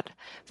found that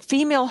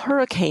female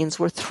hurricanes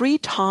were 3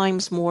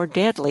 times more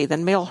deadly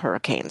than male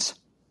hurricanes.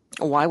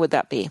 Why would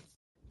that be?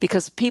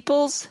 Because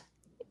people's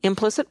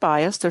implicit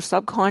bias, their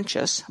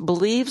subconscious,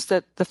 believes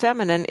that the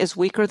feminine is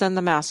weaker than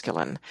the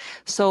masculine.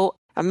 So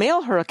a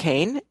male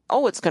hurricane,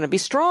 it's going to be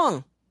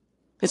strong.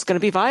 It's going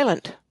to be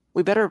violent.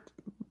 We better,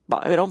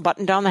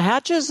 button down the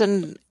hatches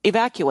and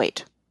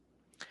evacuate.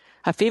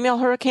 A female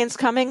hurricane's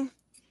coming.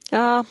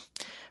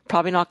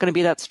 Probably not going to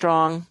be that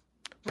strong.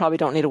 Probably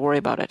don't need to worry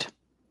about it.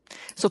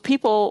 So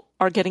people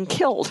are getting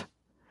killed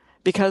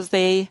because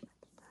they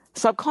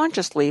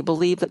subconsciously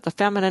believe that the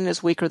feminine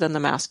is weaker than the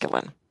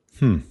masculine.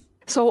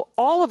 So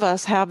all of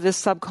us have this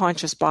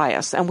subconscious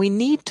bias, and we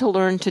need to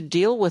learn to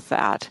deal with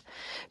that,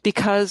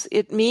 because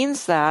it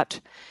means that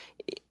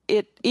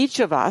each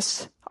of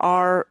us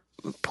are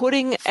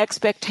putting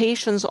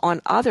expectations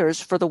on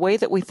others for the way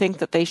that we think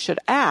that they should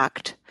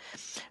act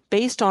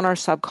based on our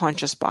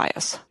subconscious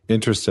bias.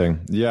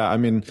 Interesting. Yeah, I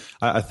mean,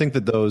 I think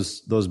that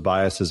those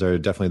biases are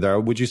definitely there.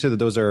 Would you say that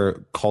those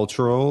are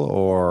cultural,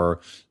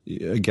 or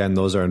again,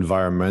 those are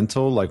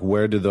environmental? Like,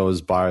 where do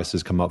those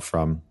biases come up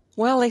from?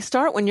 Well, they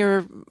start when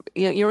you're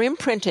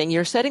imprinting.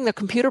 You're setting the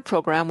computer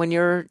program when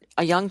you're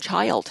a young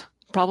child,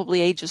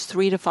 probably ages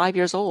 3 to 5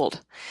 years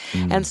old.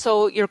 And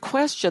so your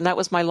question, that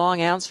was my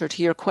long answer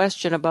to your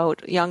question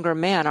about younger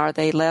men. Are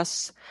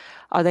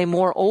they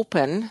more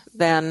open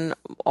and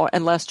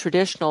less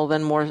traditional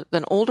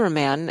than older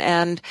men?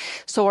 And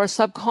so our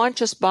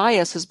subconscious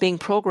bias is being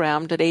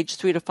programmed at age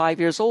 3 to 5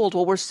 years old.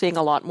 Well, we're seeing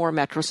a lot more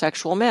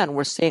metrosexual men.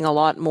 We're seeing a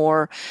lot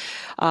more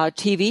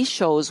TV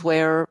shows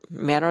where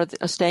men are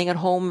staying at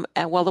home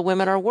while the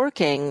women are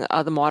working,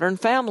 the modern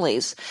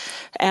families.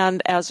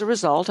 And as a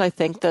result, I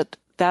think that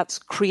that's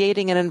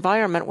creating an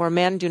environment where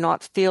men do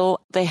not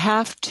feel they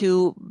have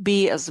to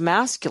be as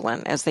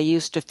masculine as they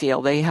used to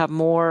feel. They have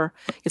more,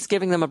 it's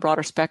giving them a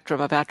broader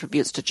spectrum of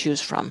attributes to choose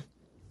from.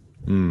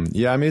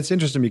 Yeah, I mean, it's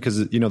interesting because,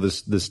 the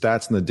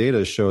stats and the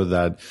data show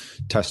that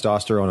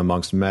testosterone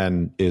amongst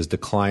men is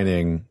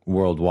declining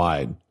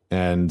worldwide.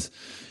 And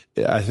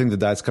I think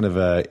that that's kind of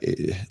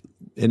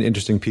an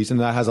interesting piece. And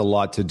that has a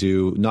lot to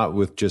do, not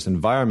with just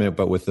environment,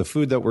 but with the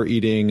food that we're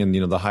eating and,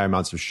 the high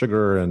amounts of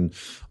sugar and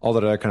all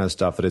that other kind of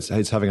stuff, that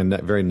it's having a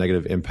very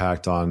negative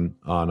impact on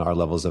our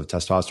levels of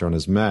testosterone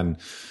as men,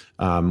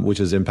 which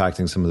is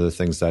impacting some of the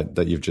things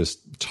that you've just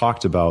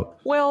talked about.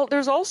 Well,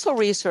 there's also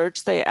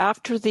research.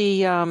 After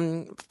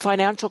the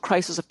financial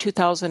crisis of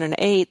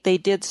 2008, they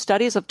did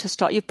studies of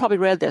testosterone. You've probably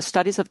read this,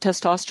 studies of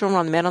testosterone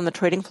on men on the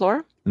trading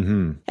floor.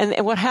 Mm-hmm.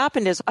 And what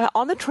happened is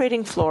on the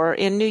trading floor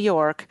in New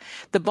York,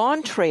 the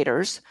bond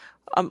traders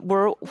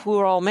who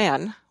were all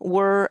men,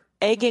 were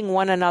egging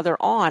one another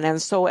on.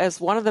 And so as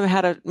one of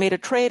them made a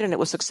trade and it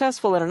was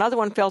successful, and another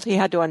one felt he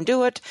had to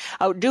outdo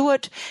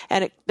it,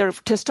 and their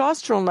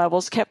testosterone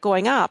levels kept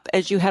going up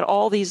as you had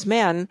all these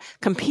men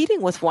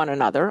competing with one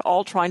another,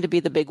 all trying to be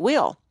the big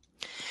wheel.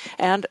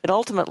 And it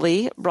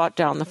ultimately brought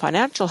down the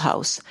financial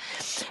house.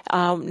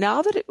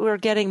 Now that we're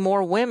getting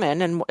more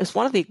women, and it's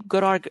one of the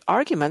good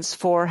arguments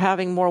for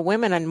having more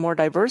women and more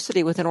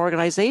diversity within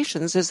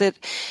organizations, is it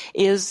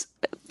is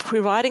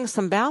providing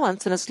some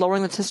balance, and it's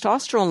lowering the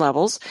testosterone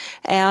levels,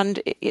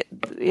 and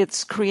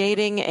it's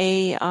creating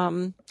a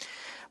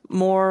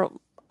more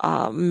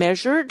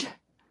measured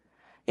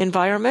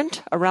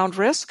environment around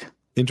risk.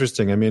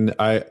 Interesting. I mean,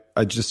 I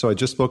just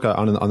spoke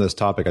on this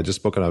topic. I just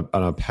spoke on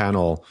a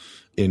panel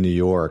in New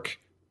York,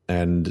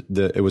 and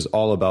it was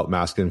all about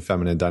masculine and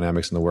feminine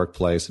dynamics in the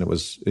workplace, and it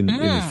was in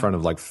front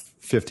of like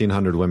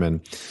 1,500 women,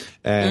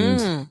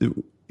 and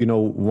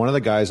one of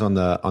the guys on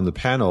the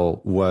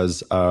panel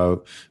was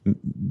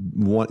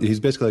he's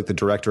basically like the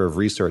director of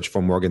research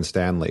for Morgan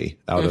Stanley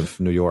out of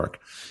New York.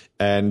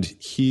 And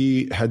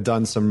he had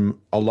done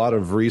a lot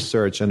of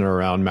research in and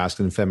around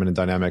masculine and feminine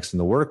dynamics in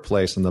the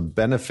workplace and the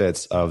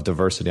benefits of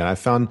diversity. And I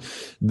found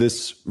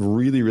this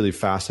really, really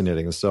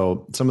fascinating. And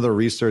so some of the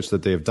research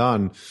that they've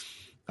done,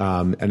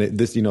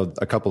 a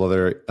couple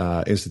other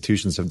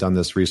institutions have done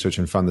this research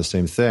and found the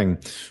same thing,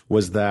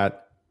 was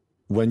that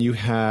when you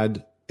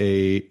had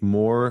a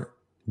more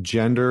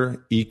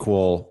gender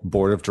equal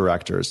board of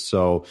directors,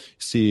 so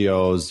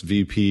CEOs,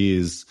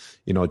 VPs,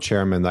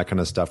 chairman, that kind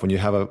of stuff, when you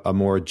have a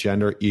more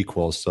gender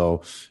equal,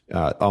 so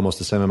almost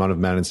the same amount of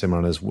men and same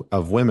amount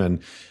of women,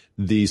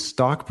 the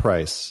stock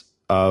price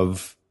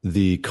of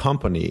the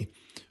company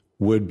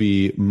would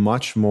be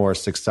much more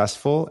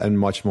successful and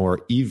much more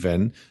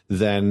even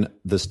than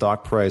the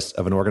stock price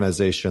of an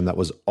organization that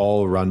was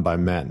all run by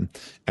men.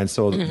 And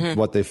so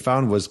what they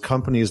found was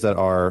companies that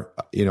are,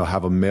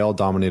 have a male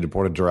dominated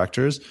board of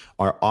directors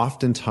are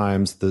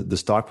oftentimes the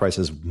stock price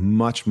is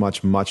much,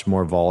 much, much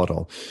more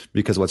volatile,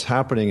 because what's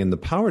happening in the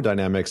power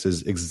dynamics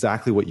is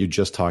exactly what you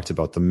just talked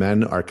about. The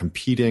men are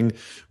competing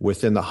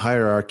within the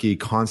hierarchy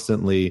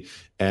constantly,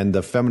 and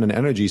the feminine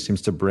energy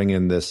seems to bring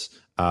in this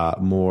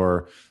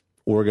more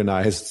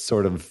organized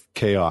sort of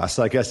chaos,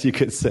 I guess you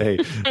could say,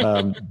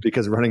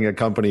 because running a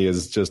company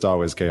is just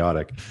always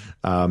chaotic.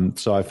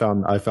 So I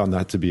found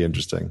that to be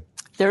interesting.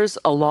 There's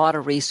a lot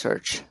of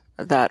research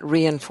that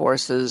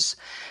reinforces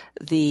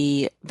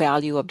the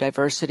value of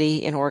diversity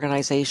in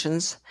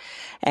organizations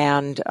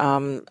and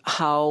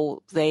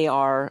how they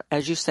are,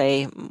 as you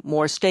say,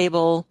 more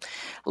stable,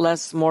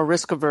 more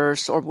risk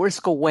averse, or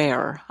risk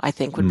aware, I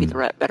think would be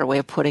the better way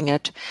of putting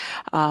it,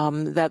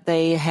 that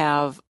they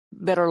have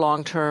better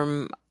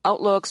long-term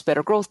outlooks,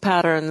 better growth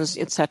patterns,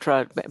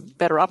 etc.,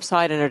 better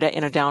upside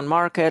in a down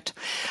market.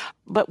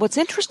 But what's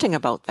interesting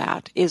about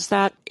that is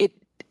that it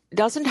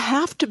doesn't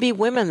have to be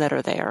women that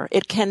are there.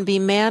 It can be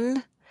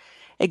men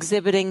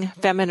exhibiting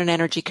feminine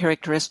energy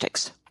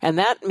characteristics. And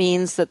that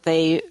means that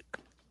they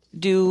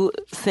do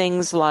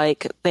things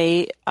like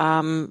they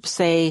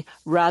say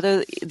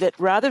rather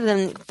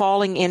than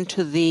falling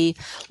into the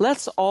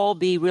let's all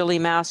be really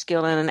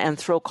masculine and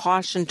throw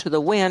caution to the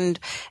wind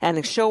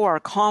and show our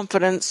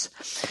confidence,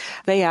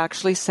 they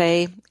actually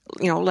say,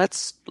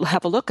 let's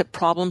have a look at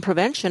problem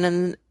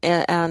prevention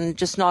and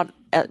just not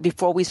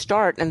before we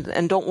start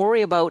and don't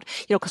worry about,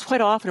 because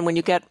quite often when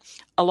you get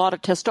a lot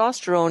of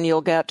testosterone, you'll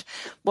get,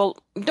 well,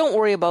 don't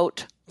worry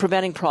about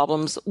preventing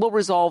problems. We'll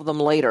resolve them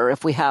later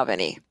if we have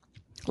any.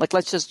 Like,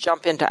 let's just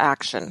jump into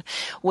action.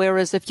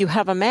 Whereas if you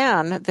have a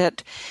man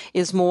that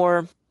is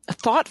more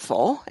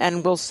thoughtful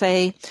and will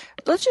say,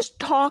 let's just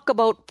talk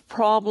about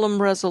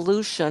problem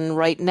resolution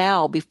right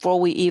now before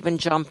we even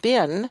jump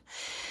in.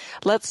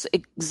 Let's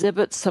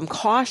exhibit some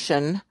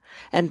caution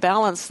and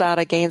balance that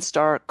against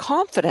our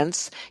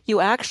confidence. You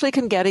actually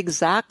can get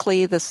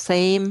exactly the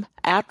same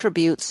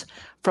attributes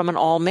from an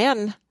all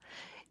men,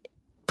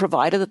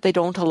 provided that they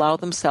don't allow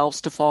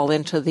themselves to fall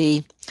into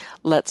the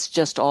let's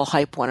just all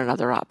hype one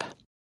another up.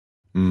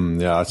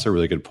 Yeah, that's a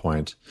really good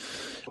point.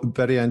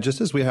 Betty Ann, just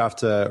as we have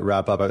to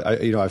wrap up,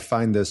 I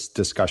find this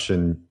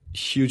discussion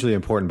hugely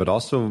important, but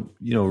also,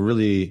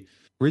 really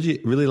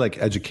like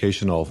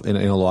educational in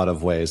a lot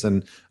of ways.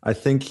 And I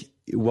think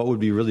what would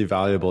be really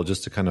valuable,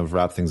 just to kind of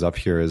wrap things up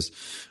here, is,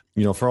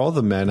 for all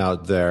the men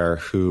out there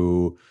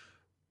who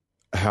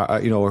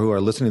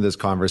are listening to this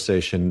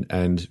conversation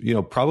and,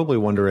 probably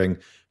wondering,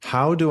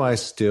 how do I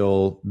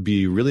still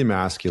be really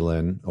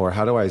masculine, or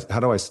how do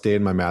I stay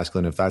in my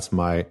masculine if that's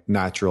my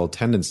natural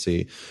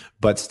tendency,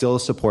 but still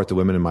support the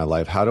women in my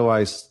life? How do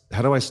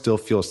I still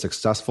feel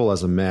successful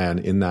as a man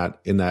in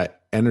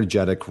that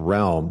energetic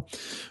realm,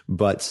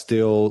 but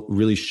still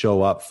really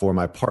show up for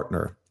my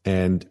partner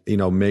and,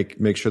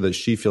 make sure that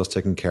she feels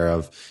taken care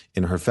of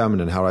in her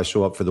feminine? How do I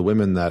show up for the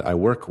women that I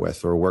work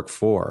with or work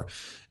for?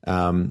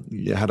 How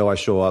do I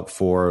show up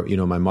for,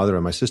 my mother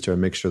and my sister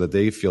and make sure that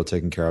they feel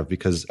taken care of?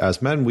 Because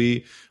as men,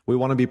 we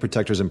want to be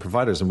protectors and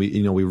providers, and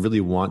we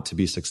really want to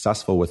be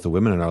successful with the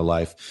women in our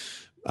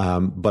life.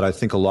 But I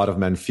think a lot of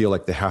men feel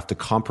like they have to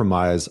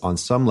compromise on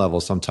some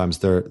level, sometimes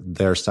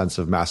their sense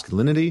of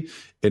masculinity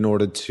in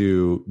order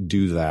to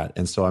do that.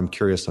 And so I'm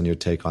curious on your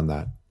take on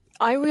that.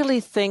 I really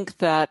think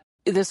that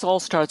this all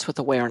starts with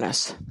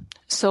awareness.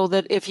 So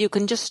that if you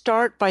can just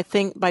start by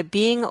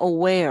being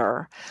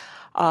aware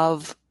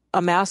of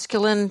a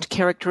masculine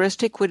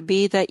characteristic would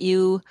be that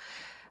you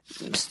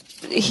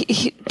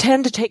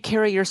tend to take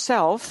care of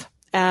yourself.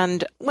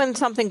 And when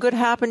something good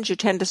happens, you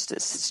tend to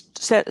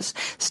step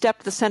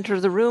to the center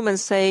of the room and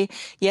say,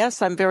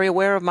 yes, I'm very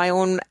aware of my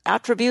own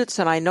attributes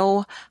and I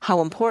know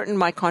how important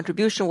my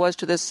contribution was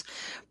to this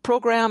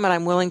program and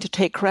I'm willing to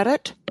take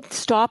credit.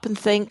 Stop and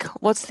think,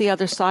 what's the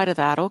other side of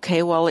that?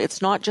 Okay, well,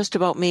 it's not just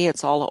about me.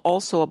 It's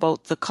also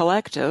about the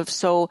collective.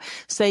 So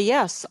say,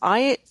 yes,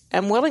 I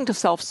am willing to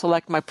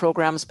self-select my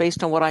programs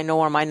based on what I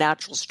know are my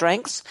natural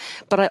strengths,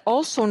 but I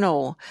also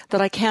know that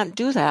I can't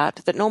do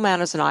that no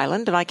man is an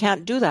island, and I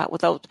can't do that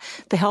without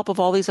the help of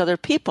all these other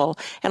people,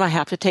 and I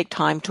have to take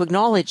time to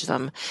acknowledge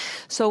them.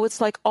 So it's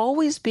like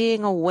always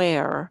being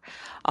aware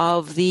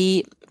of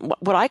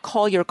what I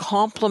call your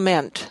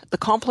complement, the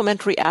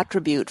complementary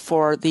attribute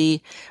for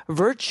the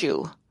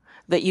virtue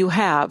that you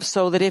have,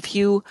 so that if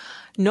you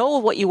know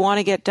what you want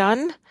to get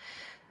done,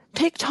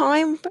 take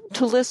time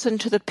to listen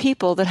to the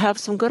people that have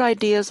some good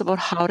ideas about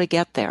how to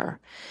get there.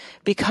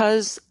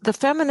 Because the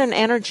feminine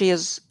energy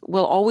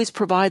will always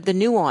provide the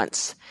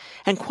nuance.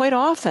 And quite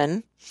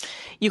often,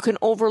 you can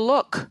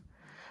overlook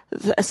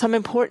some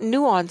important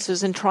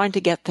nuances in trying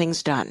to get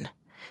things done.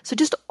 So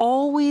just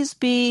always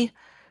be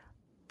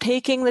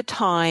taking the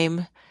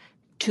time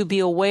to be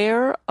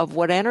aware of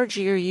what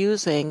energy you're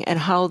using and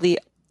how the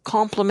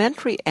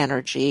complementary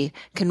energy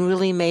can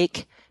really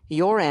make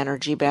your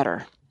energy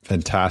better.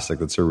 Fantastic.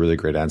 That's a really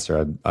great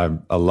answer.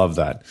 I love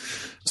that.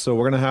 So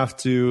we're going to have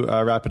to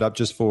wrap it up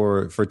just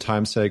for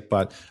time's sake,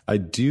 but I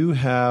do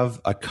have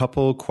a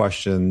couple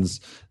questions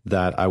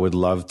that I would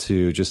love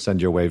to just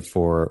send your way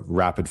for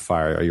rapid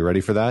fire. Are you ready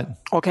for that?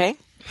 Okay.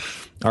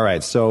 All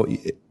right. So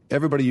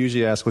everybody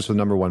usually asks what's the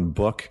number one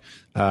book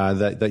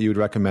that you would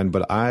recommend,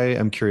 but I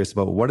am curious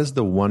about what is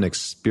the one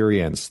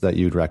experience that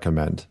you'd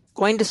recommend?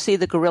 Going to see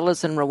the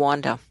gorillas in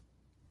Rwanda.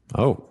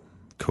 Oh,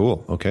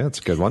 cool. Okay, that's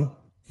a good one.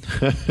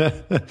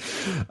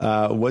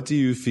 What do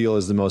you feel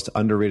is the most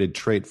underrated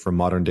trait for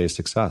modern day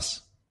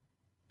success?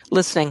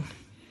 Listening.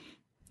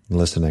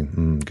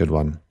 Good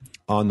one.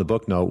 On the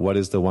book note, what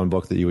is the one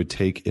book that you would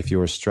take if you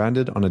were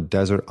stranded on a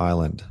desert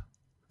island,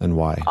 and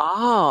why?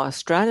 Oh,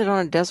 stranded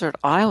on a desert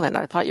island.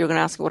 I thought you were going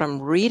to ask what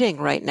I'm reading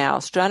right now.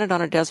 Stranded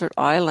on a desert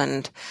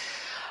island.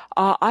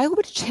 I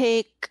would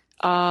take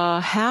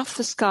Half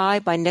the Sky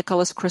by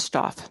Nicholas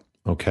Kristof.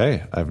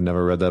 Okay. I've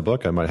never read that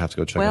book. I might have to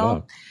go check it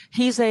out.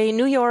 He's a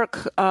New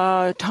York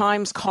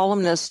Times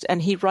columnist,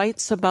 and he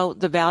writes about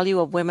the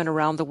value of women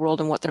around the world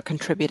and what they're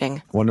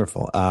contributing.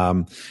 Wonderful.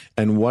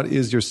 And what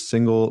is your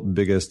single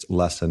biggest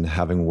lesson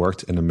having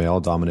worked in a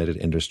male-dominated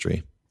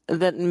industry?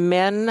 That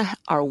men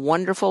are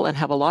wonderful and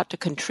have a lot to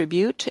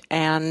contribute,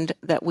 and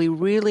that we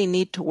really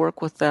need to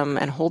work with them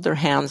and hold their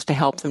hands to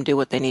help them do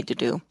what they need to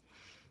do.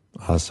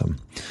 Awesome.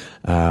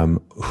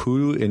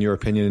 Who, in your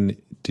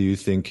opinion, do you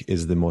think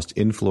is the most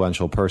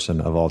influential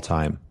person of all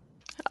time?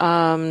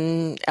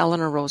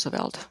 Eleanor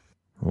Roosevelt.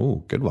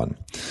 Oh, good one.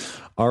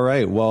 All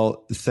right.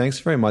 Well, thanks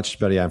very much,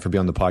 Betty Ann, for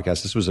being on the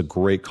podcast. This was a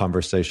great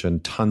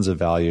conversation, tons of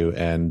value.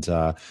 And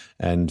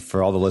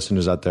for all the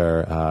listeners out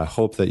there,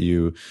 hope that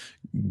you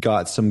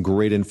got some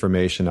great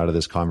information out of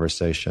this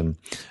conversation.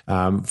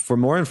 For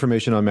more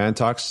information on Man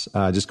Talks,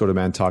 just go to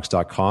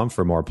mantalks.com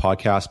for more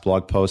podcasts,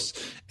 blog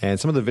posts, and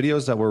some of the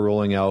videos that we're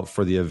rolling out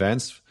for the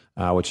events,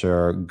 which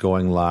are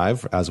going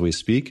live as we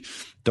speak.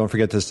 Don't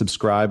forget to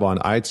subscribe on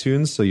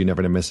iTunes so you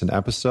never miss an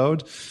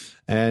episode.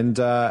 And,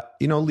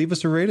 leave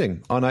us a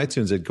rating on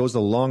iTunes. It goes a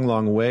long,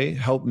 long way.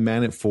 Help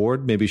man it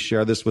forward. Maybe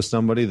share this with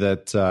somebody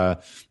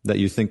that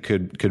you think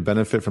could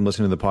benefit from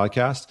listening to the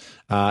podcast.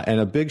 And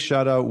a big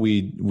shout out.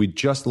 We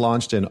just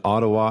launched in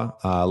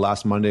Ottawa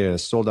last Monday, a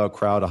sold out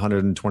crowd,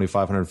 125,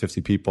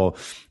 150 people.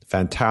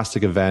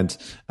 Fantastic event.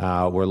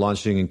 We're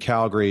launching in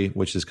Calgary,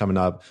 which is coming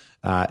up.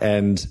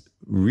 And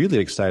really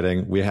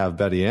exciting, we have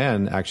Betty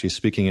Ann actually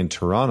speaking in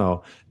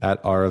Toronto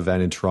at our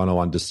event in Toronto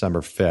on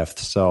December 5th.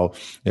 So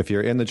if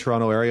you're in the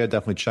Toronto area,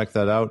 definitely check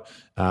that out.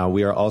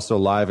 We are also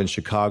live in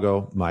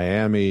Chicago,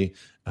 Miami,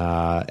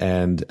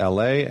 and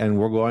LA, and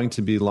we're going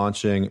to be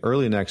launching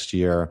early next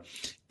year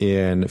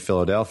in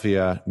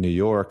Philadelphia, New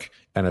York,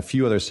 and a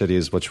few other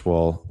cities, which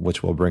we'll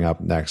bring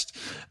up next.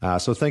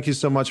 So thank you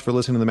so much for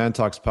listening to the Man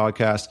Talks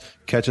podcast.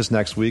 Catch us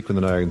next week with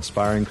another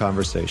inspiring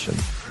conversation.